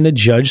office, and a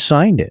judge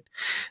signed it.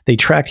 They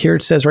tracked, here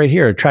it says right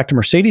here, tracked a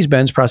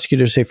Mercedes-Benz,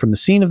 prosecutors say, from the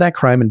scene of that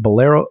crime in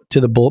Bolero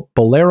to the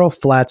Bolero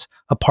Flats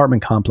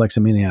apartment complex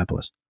in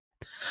Minneapolis.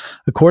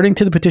 According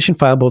to the petition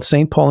filed, both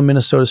St. Paul and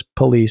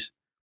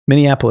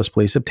Minneapolis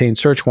police obtained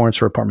search warrants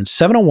for apartments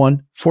 701,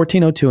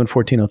 1402, and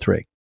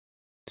 1403.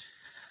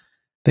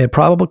 They had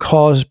probable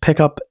cause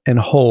pickup and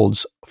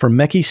holds for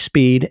Mekhi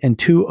Speed and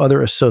two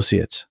other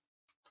associates.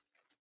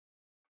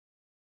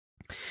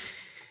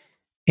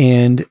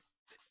 And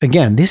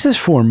again, this is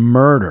for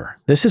murder.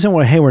 This isn't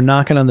what, hey, we're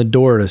knocking on the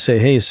door to say,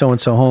 hey,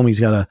 so-and-so home, he's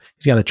got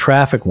a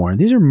traffic warrant.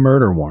 These are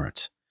murder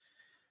warrants.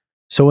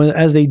 So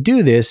as they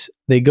do this,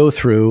 they go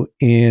through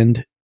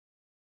and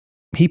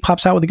he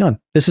pops out with a gun.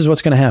 This is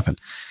what's going to happen.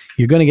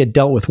 You're going to get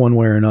dealt with one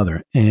way or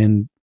another.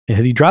 And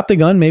had he dropped the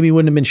gun, maybe he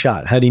wouldn't have been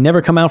shot. Had he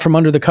never come out from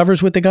under the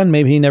covers with the gun,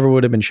 maybe he never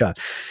would have been shot.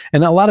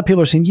 And a lot of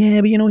people are saying, yeah,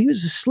 but he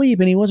was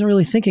asleep and he wasn't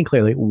really thinking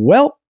clearly.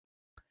 Well,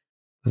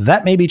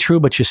 that may be true,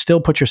 but you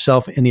still put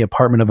yourself in the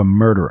apartment of a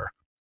murderer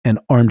and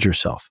armed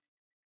yourself.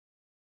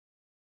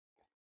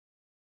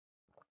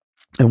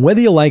 And whether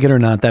you like it or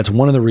not, that's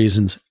one of the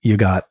reasons you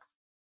got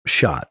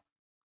shot.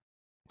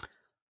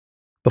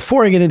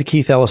 Before I get into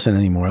Keith Ellison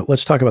anymore,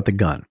 let's talk about the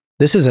gun.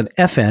 This is an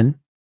FN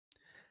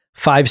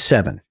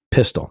 5.7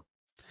 pistol.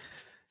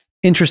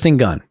 Interesting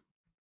gun.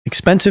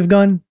 Expensive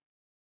gun,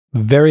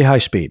 very high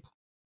speed.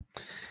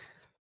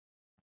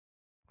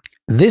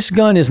 This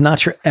gun is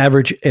not your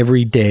average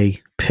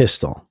everyday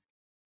pistol.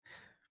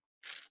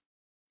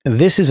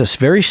 This is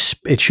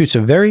it shoots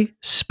a very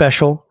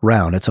special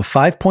round. It's a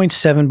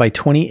 5.7 by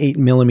 28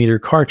 millimeter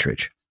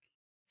cartridge.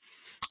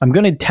 I'm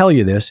going to tell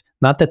you this,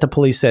 not that the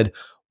police said,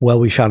 well,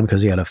 we shot him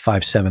because he had a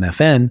 5.7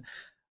 FN,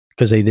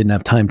 because they didn't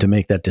have time to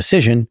make that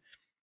decision.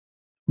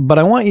 But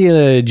I want you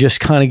to just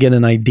kind of get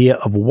an idea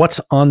of what's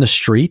on the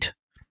street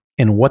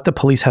and what the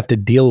police have to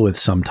deal with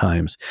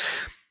sometimes.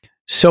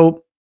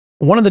 So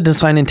one of the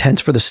design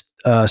intents for the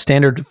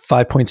standard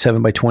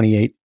 5.7 by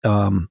 28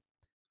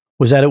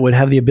 was that it would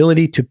have the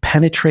ability to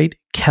penetrate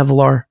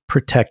Kevlar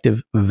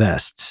protective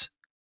vests,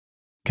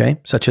 okay,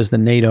 such as the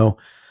NATO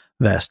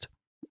vest.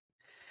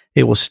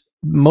 It will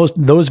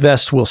those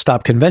vests will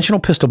stop conventional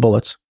pistol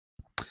bullets.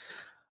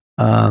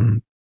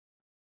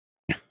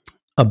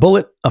 A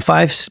bullet, a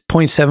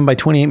 5.7 by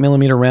 28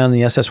 millimeter round in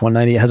the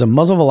SS-190 has a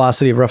muzzle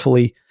velocity of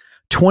roughly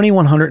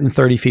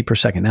 2,130 feet per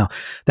second. Now,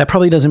 that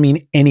probably doesn't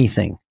mean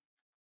anything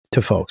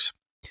to folks.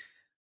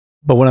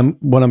 But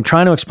what I'm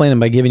trying to explain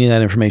by giving you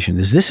that information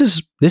is this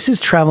is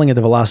traveling at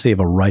the velocity of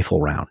a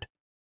rifle round.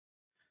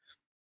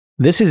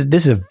 This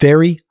is a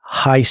very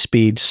high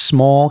speed,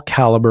 small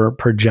caliber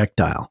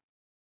projectile,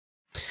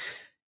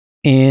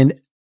 and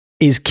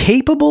is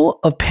capable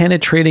of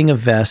penetrating a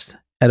vest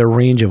at a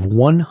range of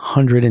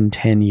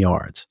 110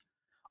 yards,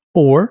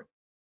 or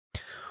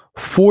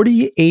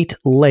 48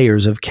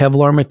 layers of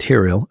Kevlar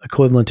material,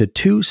 equivalent to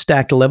 2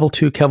 stacked level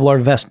 2 Kevlar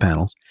vest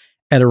panels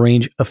at a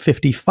range of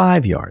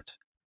 55 yards.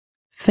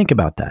 Think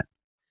about that.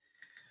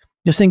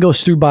 This thing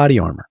goes through body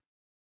armor.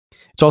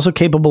 It's also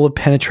capable of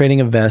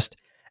penetrating a vest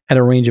at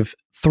a range of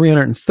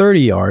 330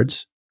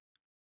 yards,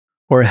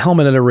 or a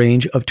helmet at a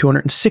range of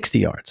 260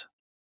 yards.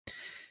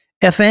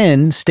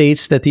 FN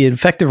states that the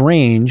effective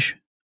range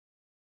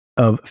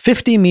of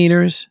 50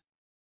 meters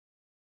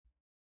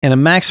and a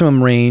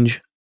maximum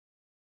range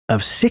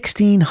of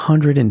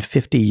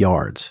 1,650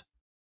 yards.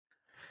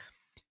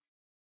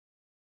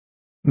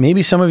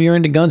 Maybe some of you are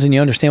into guns and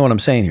you understand what I'm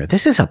saying here.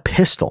 This is a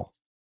pistol.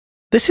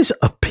 This is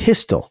a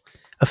pistol.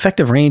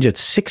 Effective range at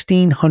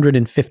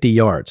 1,650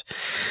 yards.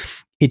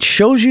 It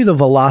shows you the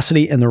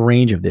velocity and the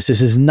range of this.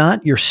 This is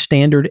not your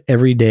standard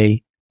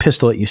everyday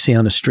pistol that you see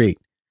on the street.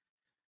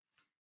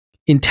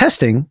 In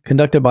testing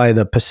conducted by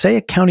the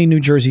Passaic County, New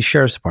Jersey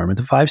Sheriff's Department,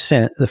 the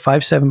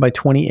 5.7 by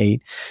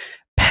 28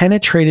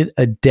 penetrated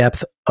a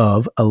depth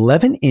of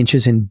 11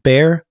 inches in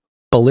bare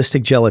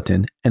ballistic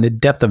gelatin and a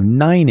depth of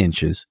 9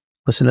 inches,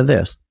 listen to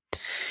this,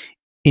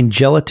 in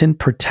gelatin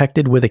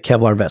protected with a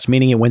Kevlar vest,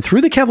 meaning it went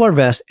through the Kevlar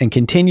vest and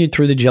continued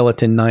through the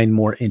gelatin 9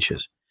 more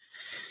inches.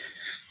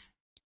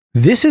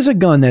 This is a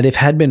gun that, if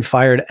had been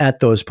fired at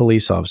those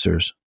police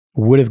officers,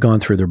 would have gone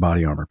through their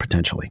body armor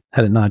potentially,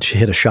 had it not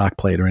hit a shock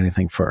plate or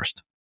anything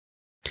first.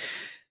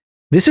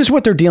 This is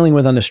what they're dealing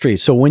with on the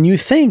street. So when you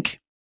think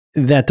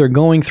that they're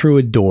going through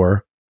a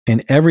door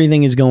and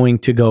everything is going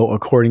to go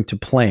according to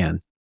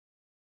plan,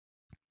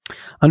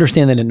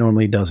 understand that it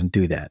normally doesn't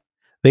do that.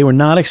 They were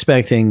not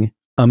expecting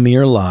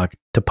Amir Locke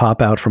to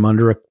pop out from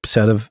under a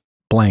set of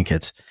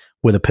blankets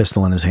with a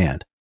pistol in his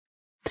hand.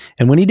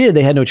 And when he did,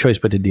 they had no choice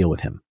but to deal with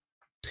him.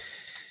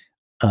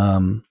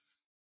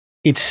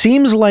 It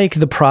seems like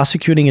the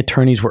prosecuting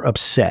attorneys were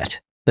upset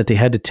that they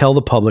had to tell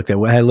the public that,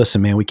 hey,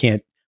 listen, man, we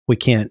can't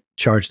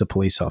charge the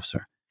police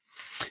officer.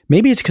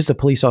 Maybe it's because the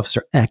police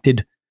officer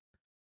acted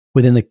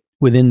within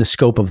the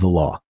scope of the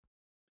law,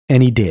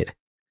 and he did.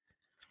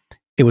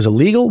 It was a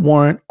legal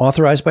warrant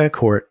authorized by a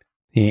court.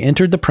 He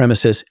entered the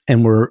premises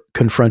and were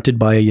confronted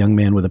by a young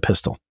man with a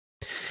pistol.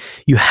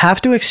 You have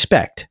to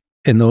expect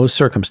in those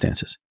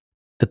circumstances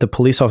that the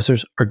police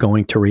officers are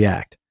going to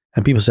react.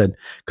 And people said,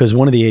 because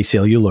one of the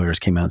ACLU lawyers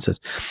came out and says,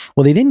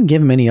 well, they didn't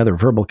give him any other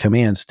verbal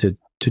commands to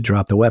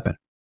drop the weapon.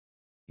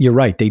 You're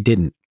right, they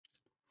didn't.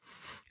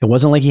 It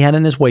wasn't like he had it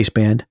in his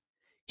waistband.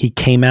 He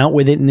came out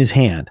with it in his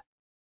hand.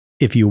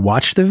 If you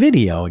watch the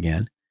video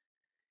again,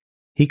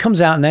 he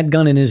comes out and that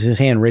gun in his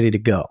hand ready to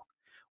go.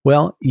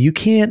 Well, you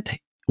can't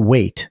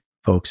wait,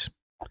 folks.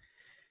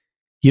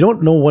 You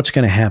don't know what's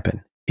going to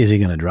happen. Is he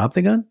going to drop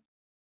the gun?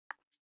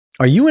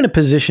 Are you in a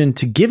position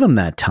to give him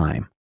that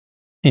time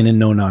in a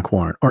no-knock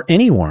warrant or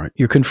any warrant.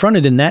 You're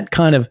confronted in that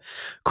kind of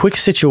quick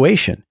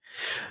situation.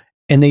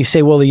 And they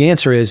say, well, the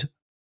answer is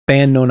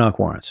ban no-knock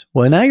warrants.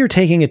 Well, now you're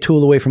taking a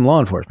tool away from law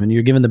enforcement.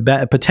 You're giving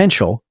the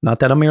potential, not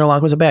that Amir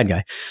Locke was a bad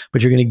guy,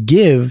 but you're going to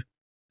give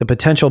the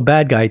potential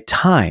bad guy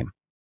time.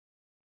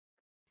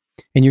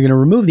 And you're going to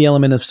remove the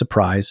element of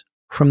surprise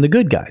from the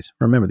good guys.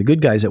 Remember, the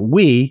good guys that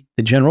we,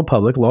 the general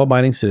public,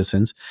 law-abiding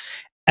citizens,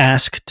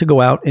 ask to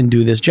go out and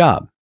do this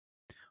job.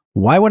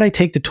 Why would I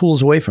take the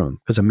tools away from him?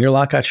 Because Amir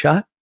Locke got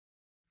shot?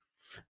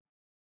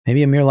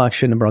 Maybe Amir Locke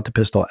shouldn't have brought the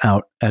pistol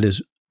out at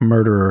his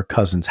murderer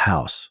cousin's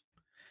house.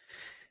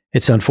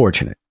 It's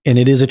unfortunate. And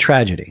it is a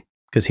tragedy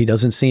because he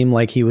doesn't seem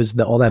like he was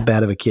all that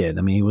bad of a kid.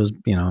 I mean, he was,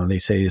 they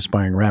say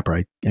aspiring rapper.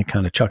 I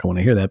kind of chuckle when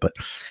I hear that, but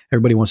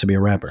everybody wants to be a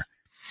rapper.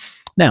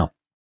 Now,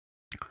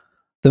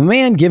 the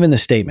man given the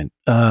statement,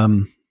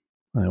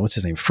 what's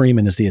his name?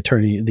 Freeman is the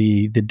attorney,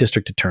 the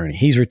district attorney.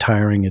 He's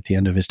retiring at the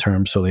end of his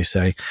term, so they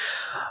say.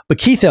 But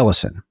Keith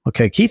Ellison,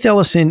 Keith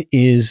Ellison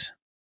is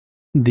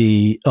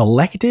the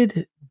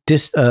elected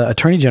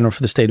attorney general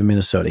for the state of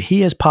Minnesota. He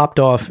has popped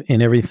off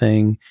in every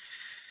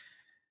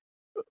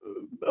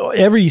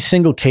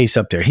single case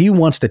up there. He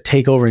wants to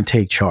take over and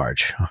take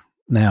charge.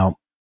 Now,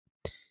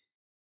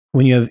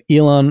 when you have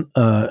Elon,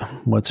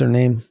 what's her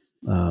name?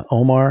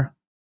 Omar,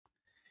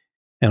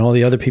 and all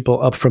the other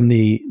people up from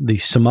the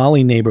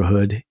Somali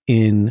neighborhood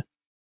in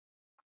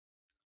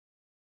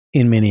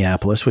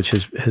Minneapolis, which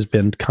has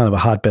been kind of a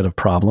hotbed of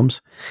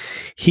problems.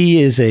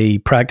 He is a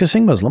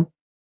practicing Muslim.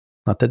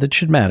 Not that it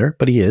should matter,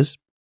 but he is.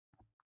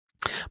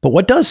 But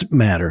what does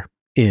matter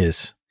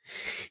is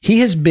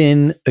he has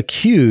been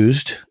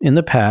accused in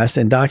the past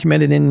and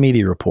documented in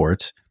media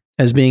reports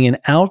as being an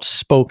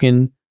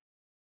outspoken,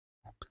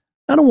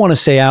 I don't want to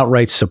say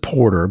outright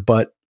supporter,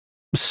 but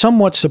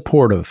somewhat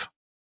supportive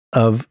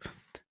of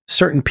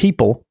certain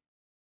people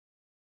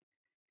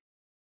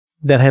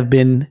that have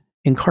been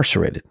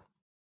incarcerated.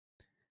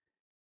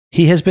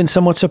 He has been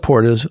somewhat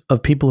supportive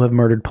of people who have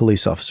murdered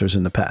police officers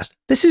in the past.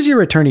 This is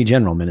your Attorney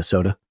General,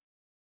 Minnesota.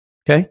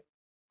 Okay?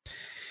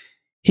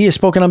 He has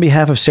spoken on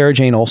behalf of Sarah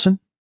Jane Olson,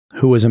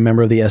 who was a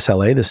member of the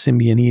SLA, the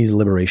Symbionese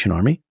Liberation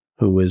Army,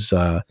 who was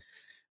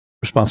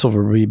responsible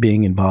for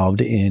being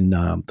involved in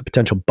the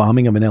potential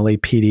bombing of an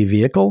LAPD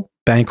vehicle,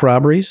 bank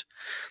robberies,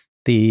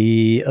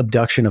 the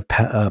abduction of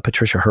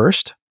Patricia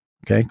Hearst.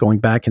 Okay, going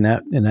back in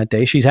that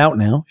day, she's out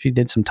now. She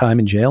did some time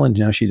in jail, and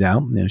now she's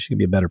out. She's gonna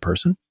be a better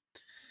person.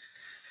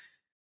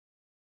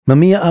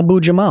 Mumia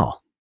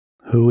Abu-Jamal,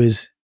 who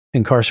is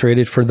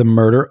incarcerated for the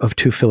murder of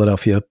 2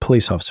 Philadelphia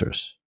police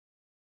officers.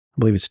 I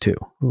believe it's 2,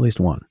 at least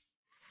 1.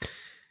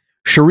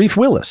 Sharif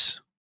Willis,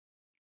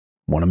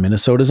 one of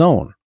Minnesota's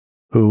own,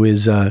 who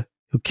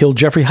killed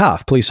Jeffrey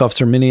Hoff, police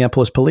officer,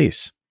 Minneapolis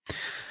police.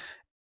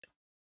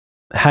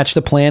 Hatched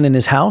a plan in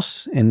his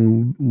house,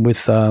 and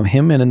with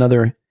him and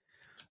another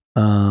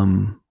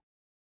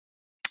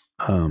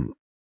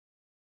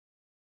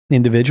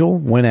individual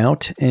went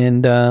out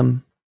and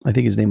I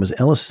think his name was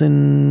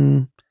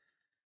Ellison.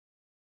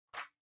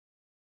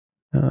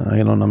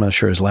 I'm not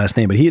sure his last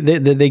name, but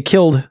they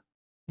killed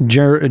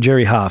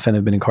Jerry Hoff and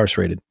have been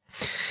incarcerated.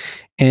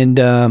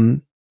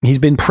 And he's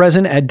been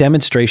present at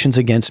demonstrations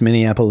against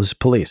Minneapolis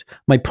police.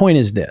 My point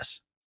is this.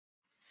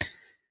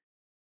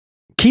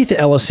 Keith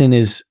Ellison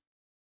is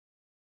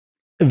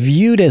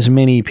viewed as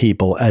many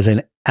people as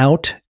an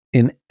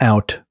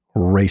out-and-out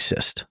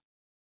racist.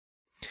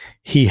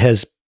 He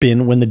has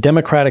been, when the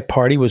Democratic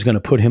Party was going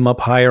to put him up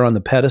higher on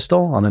the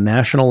pedestal on a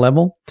national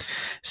level,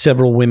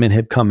 several women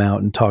have come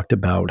out and talked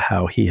about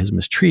how he has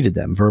mistreated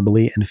them,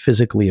 verbally and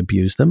physically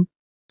abused them.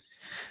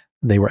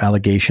 They were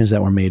allegations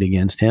that were made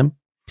against him.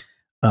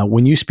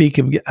 When you speak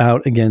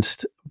out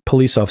against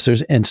police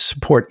officers and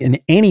support in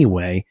any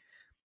way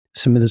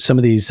some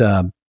of these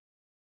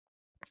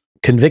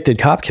convicted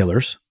cop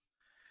killers,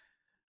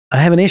 I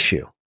have an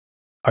issue.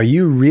 Do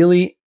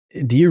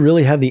you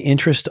really have the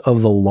interest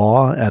of the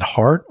law at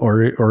heart,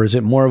 or is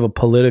it more of a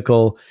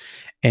political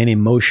and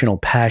emotional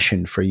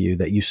passion for you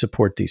that you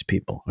support these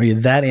people? Are you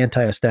that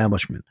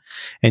anti-establishment?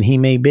 And he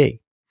may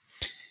be.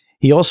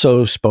 He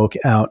also spoke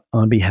out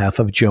on behalf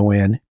of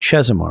Joanne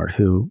Chesimard,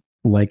 who,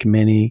 like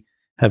many,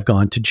 have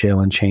gone to jail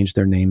and changed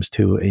their names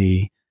to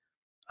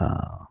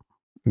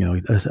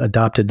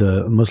adopted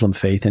the Muslim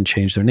faith and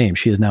changed their name.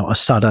 She is now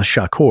Asada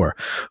Shakur,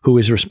 who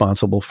is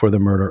responsible for the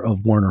murder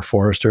of Warner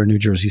Forrester, a New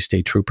Jersey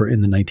state trooper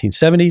in the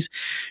 1970s.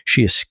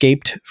 She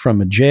escaped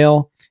from a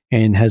jail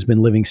and has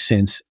been living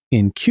since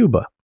in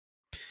Cuba.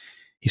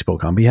 He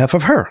spoke on behalf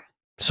of her.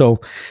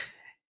 So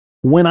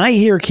when I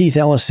hear Keith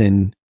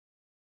Ellison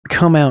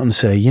come out and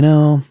say,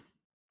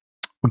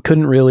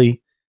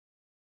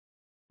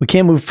 we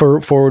can't move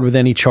forward with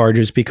any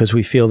charges because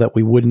we feel that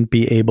we wouldn't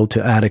be able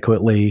to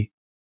adequately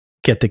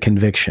get the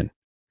conviction.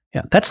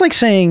 Yeah, that's like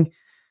saying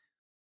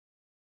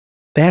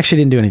they actually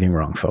didn't do anything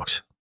wrong,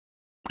 folks.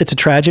 It's a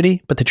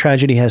tragedy, but the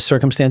tragedy has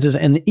circumstances.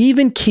 And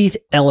even Keith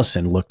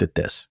Ellison looked at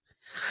this.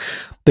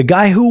 The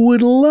guy who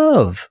would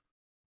love,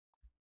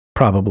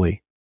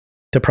 probably,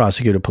 to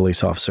prosecute a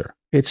police officer.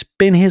 It's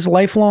been his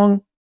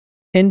lifelong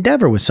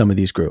endeavor with some of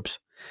these groups.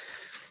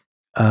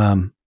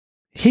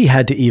 he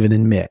had to even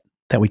admit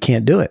that we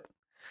can't do it.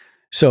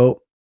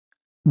 So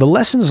the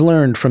lessons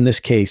learned from this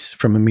case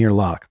from Amir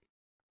Locke.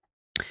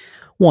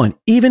 One,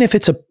 even if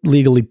it's a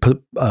legally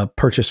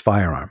purchased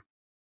firearm,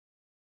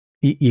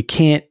 you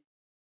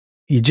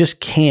just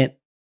can't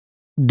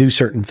do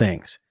certain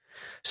things.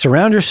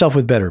 Surround yourself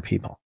with better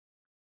people.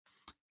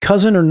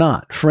 Cousin or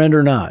not, friend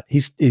or not,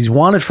 he's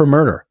wanted for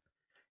murder.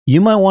 You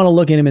might want to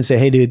look at him and say,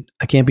 hey, dude,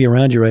 I can't be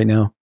around you right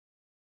now.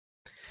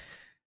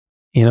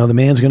 You know, the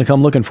man's going to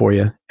come looking for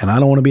you, and I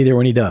don't want to be there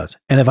when he does.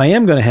 And if I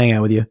am going to hang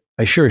out with you,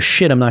 I sure as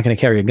shit I'm not going to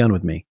carry a gun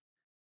with me.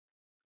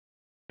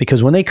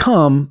 Because when they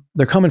come,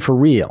 they're coming for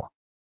real.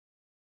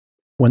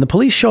 When the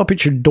police show up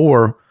at your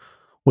door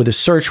with a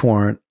search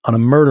warrant on a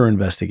murder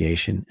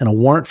investigation and a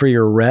warrant for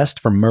your arrest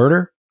for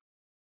murder,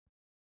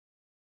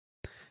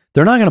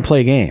 they're not going to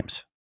play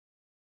games.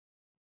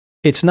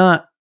 It's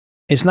not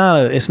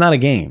a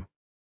game.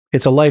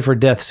 It's a life or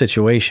death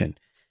situation,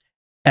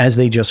 as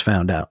they just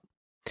found out.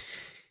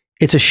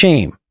 It's a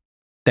shame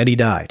that he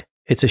died.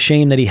 It's a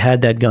shame that he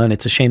had that gun.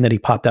 It's a shame that he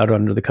popped out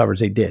under the covers.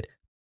 They did.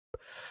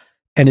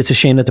 And it's a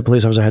shame that the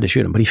police officer had to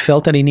shoot him, but he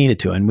felt that he needed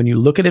to. And when you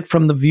look at it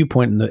from the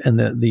viewpoint and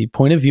the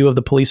point of view of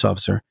the police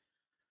officer,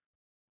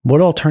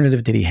 what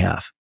alternative did he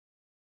have?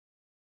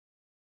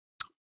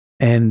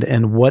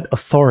 And what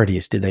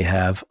authorities did they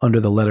have under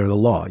the letter of the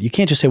law? You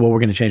can't just say, well, we're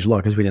going to change the law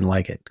because we didn't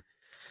like it.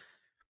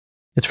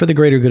 It's for the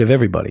greater good of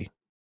everybody.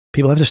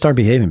 People have to start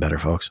behaving better,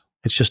 folks.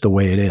 It's just the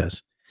way it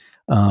is.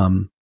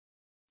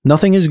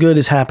 Nothing as good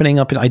is happening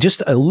up in, I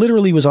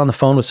literally was on the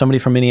phone with somebody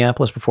from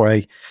Minneapolis before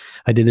I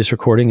did this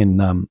recording,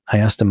 and I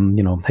asked him,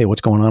 hey,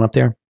 what's going on up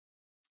there?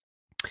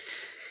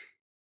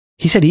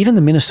 He said even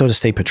the Minnesota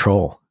State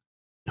Patrol,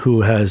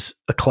 who has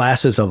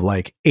classes of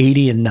like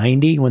 80 and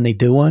 90 when they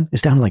do one,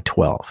 is down to like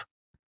 12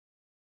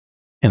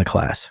 in a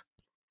class.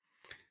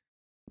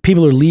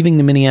 People are leaving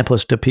the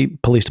Minneapolis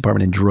Police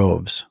Department in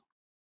droves.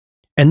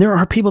 And there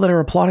are people that are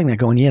applauding that,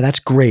 going, yeah, that's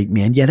great,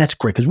 man. Yeah, that's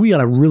great, because we got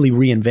to really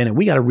reinvent it.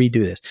 We got to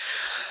redo this.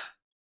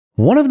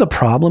 One of the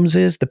problems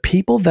is the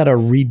people that are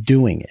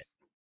redoing it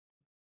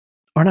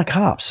are not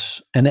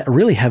cops and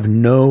really have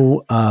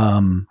no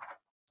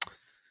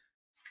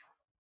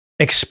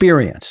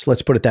experience.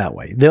 Let's put it that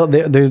way.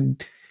 They're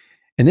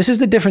and this is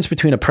the difference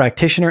between a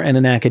practitioner and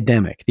an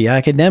academic. The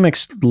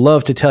academics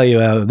love to tell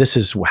you, this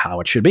is how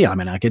it should be.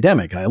 I'm an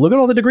academic. I look at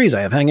all the degrees I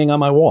have hanging on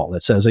my wall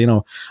that says,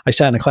 I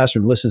sat in a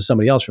classroom and listened to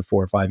somebody else for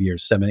 4 or 5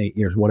 years, 7, 8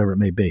 years, whatever it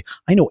may be.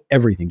 I know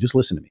everything. Just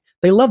listen to me.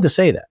 They love to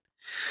say that.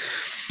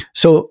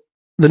 So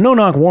the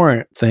no-knock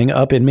warrant thing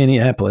up in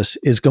Minneapolis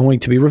is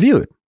going to be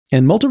reviewed.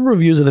 And multiple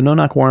reviews of the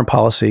no-knock warrant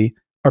policy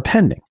are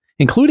pending,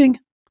 including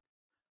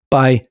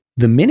by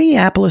the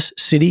Minneapolis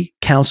City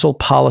Council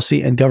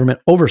Policy and Government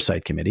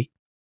Oversight Committee.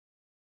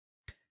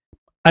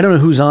 I don't know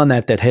who's on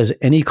that has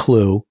any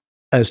clue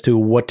as to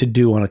what to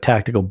do on a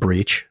tactical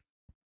breach.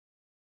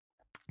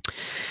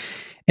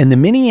 And the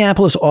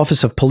Minneapolis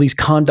Office of Police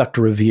Conduct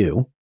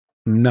Review,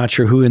 I'm not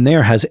sure who in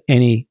there has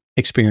any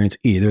experience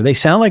either. They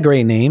sound like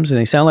great names, and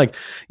they sound like,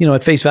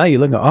 at face value,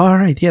 look, all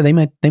right, yeah, they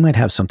might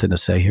have something to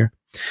say here.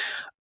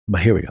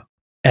 But here we go.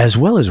 As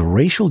well as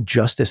racial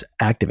justice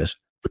activists.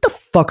 What the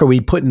fuck are we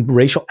putting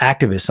racial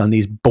activists on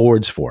these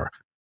boards for?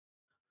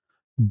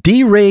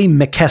 DeRay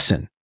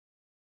McKesson.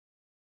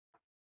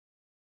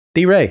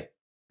 DeRay,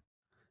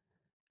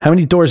 how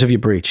many doors have you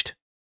breached?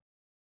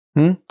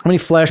 How many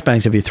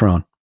flashbangs have you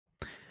thrown?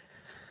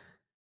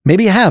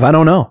 Maybe you have. I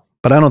don't know,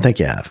 but I don't think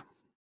you have.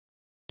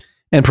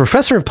 And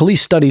Professor of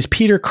Police Studies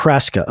Peter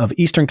Kraska of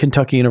Eastern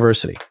Kentucky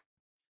University.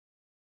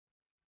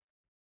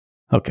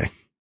 Okay.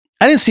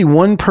 I didn't see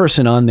one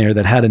person on there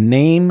that had a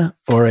name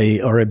or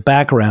a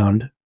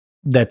background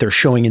that they're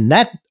showing in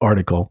that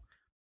article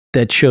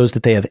that shows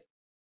that they have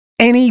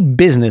any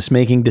business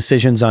making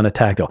decisions on a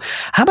tactical.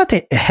 How about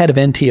the head of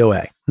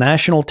NTOA,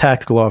 National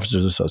Tactical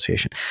Officers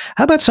Association?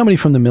 How about somebody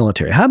from the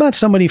military? How about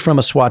somebody from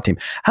a SWAT team?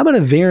 How about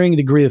a varying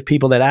degree of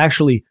people that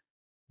actually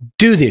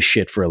do this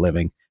shit for a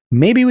living?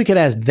 Maybe we could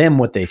ask them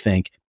what they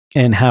think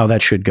and how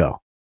that should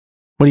go.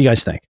 What do you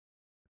guys think?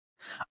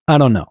 I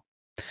don't know.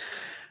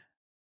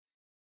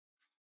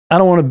 I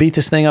don't want to beat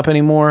this thing up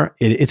anymore.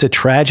 It's a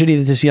tragedy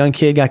that this young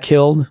kid got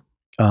killed,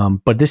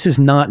 but this is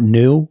not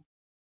new.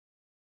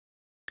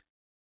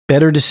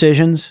 Better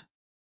decisions.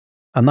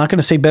 I'm not going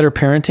to say better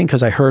parenting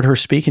because I heard her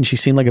speak and she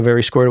seemed like a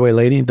very squared away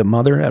lady, the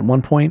mother at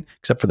one point,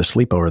 except for the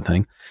sleepover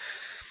thing.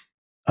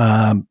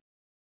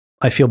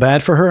 I feel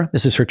bad for her.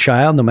 This is her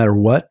child, no matter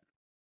what.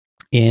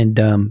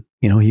 And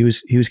he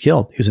was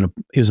killed. He was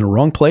in a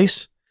wrong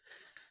place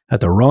at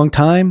the wrong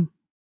time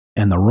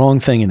and the wrong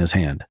thing in his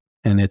hand.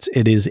 And it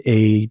is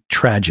a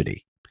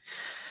tragedy.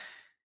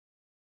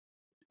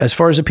 As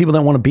far as the people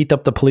that want to beat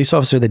up the police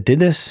officer that did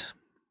this,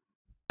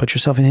 put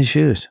yourself in his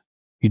shoes.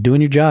 You're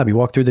doing your job. You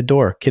walk through the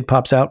door. Kid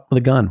pops out with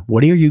a gun.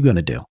 What are you going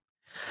to do?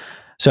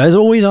 So as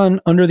always on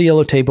Under the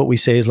Yellow Tape, what we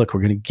say is, look,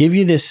 we're going to give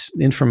you this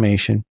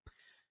information.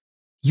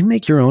 You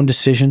make your own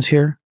decisions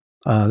here.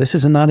 This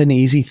is not an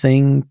easy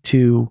thing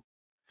to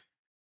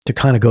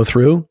kind of go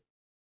through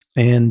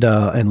and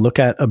look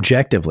at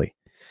objectively.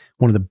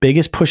 one of the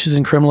biggest pushes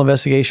in criminal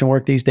investigation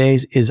work these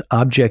days is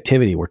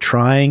objectivity. We're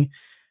trying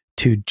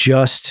to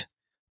just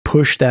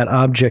push that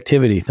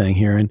objectivity thing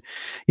here. And,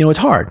 it's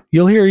hard.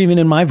 You'll hear even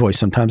in my voice,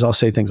 sometimes I'll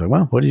say things like,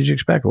 well, what did you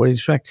expect? Or what did you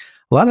expect?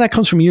 A lot of that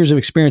comes from years of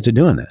experience of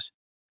doing this.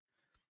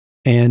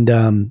 And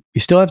you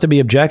still have to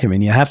be objective,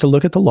 and you have to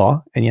look at the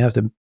law, and you have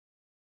to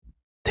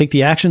take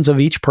the actions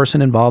of each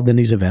person involved in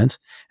these events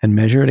and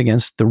measure it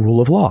against the rule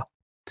of law.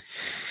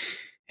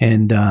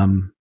 And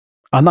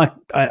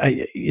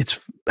it's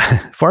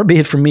far be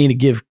it from me to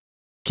give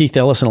Keith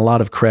Ellison a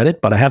lot of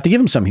credit, but I have to give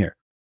him some here.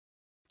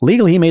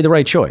 Legally, he made the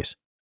right choice.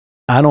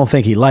 I don't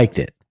think he liked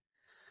it,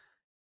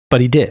 but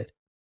he did.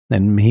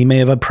 And he may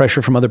have had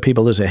pressure from other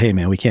people to say, hey,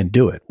 man, we can't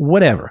do it.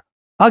 Whatever.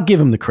 I'll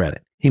give him the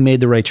credit. He made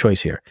the right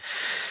choice here.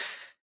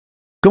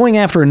 Going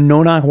after a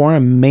no-knock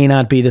warrant may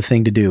not be the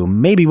thing to do.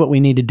 Maybe what we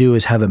need to do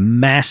is have a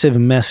massive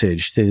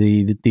message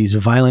to these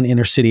violent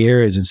inner city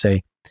areas and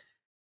say,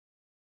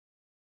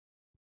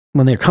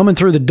 when they're coming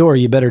through the door,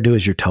 you better do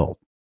as you're told.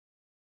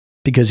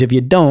 Because if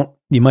you don't,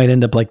 you might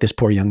end up like this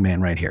poor young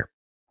man right here.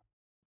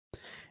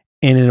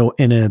 And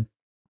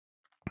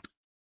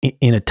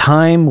in a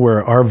time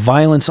where our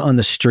violence on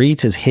the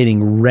streets is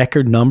hitting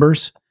record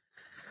numbers,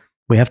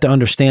 we have to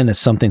understand that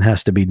something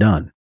has to be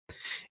done.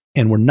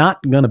 And we're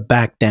not going to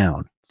back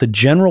down. The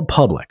general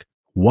public,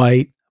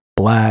 white,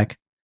 black,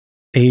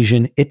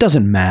 Asian, it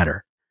doesn't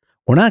matter.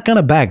 We're not going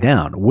to back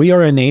down. We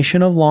are a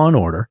nation of law and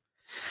order.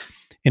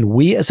 And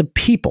we as a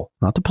people,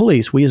 not the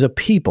police, we as a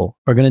people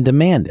are going to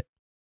demand it.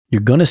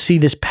 You're going to see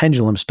this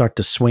pendulum start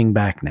to swing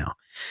back now.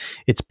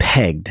 It's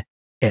pegged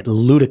at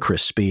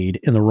ludicrous speed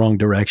in the wrong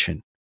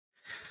direction.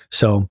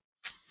 So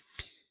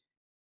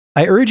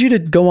I urge you to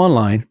go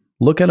online,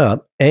 look it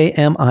up,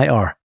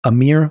 AMIR,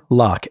 Amir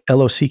Locke,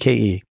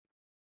 Locke.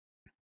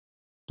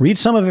 Read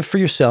some of it for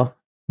yourself.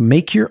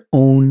 Make your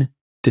own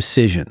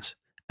decisions.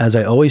 As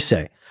I always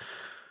say,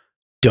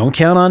 don't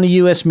count on the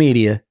U.S.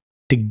 media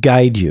to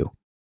guide you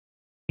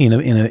in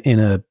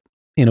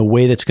a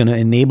way that's going to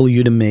enable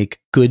you to make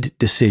good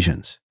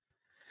decisions.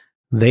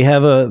 They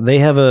have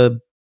a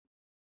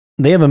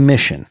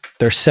mission.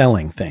 They're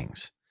selling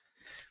things,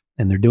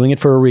 and they're doing it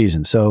for a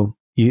reason. So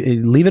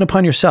you leave it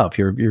upon yourself.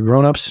 You're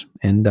grown-ups,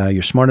 and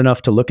you're smart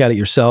enough to look at it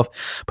yourself,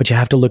 but you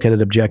have to look at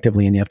it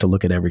objectively, and you have to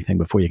look at everything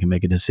before you can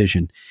make a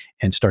decision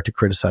and start to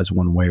criticize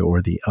one way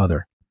or the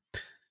other.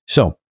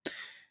 So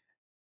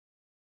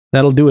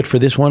that'll do it for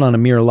this one on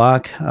Amir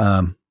Locke.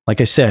 Like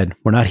I said,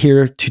 we're not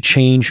here to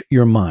change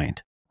your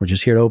mind. We're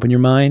just here to open your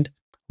mind,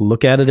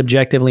 look at it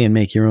objectively, and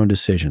make your own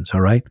decisions,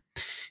 all right?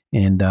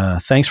 And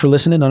thanks for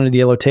listening Under the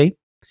Yellow Tape.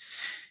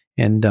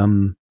 And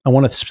I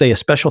want to say a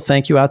special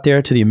thank you out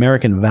there to the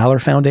American Valor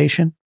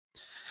Foundation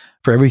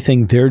for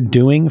everything they're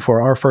doing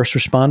for our first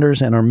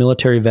responders and our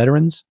military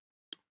veterans.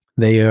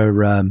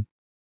 They're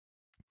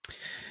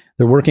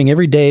working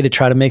every day to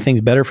try to make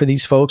things better for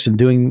these folks and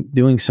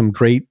doing some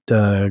great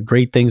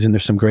things, and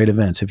there's some great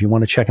events. If you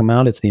want to check them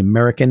out, it's the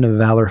American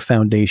Valor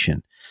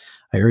Foundation.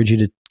 I urge you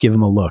to give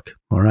them a look,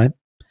 all right?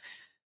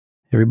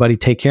 Everybody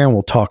take care, and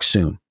we'll talk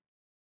soon.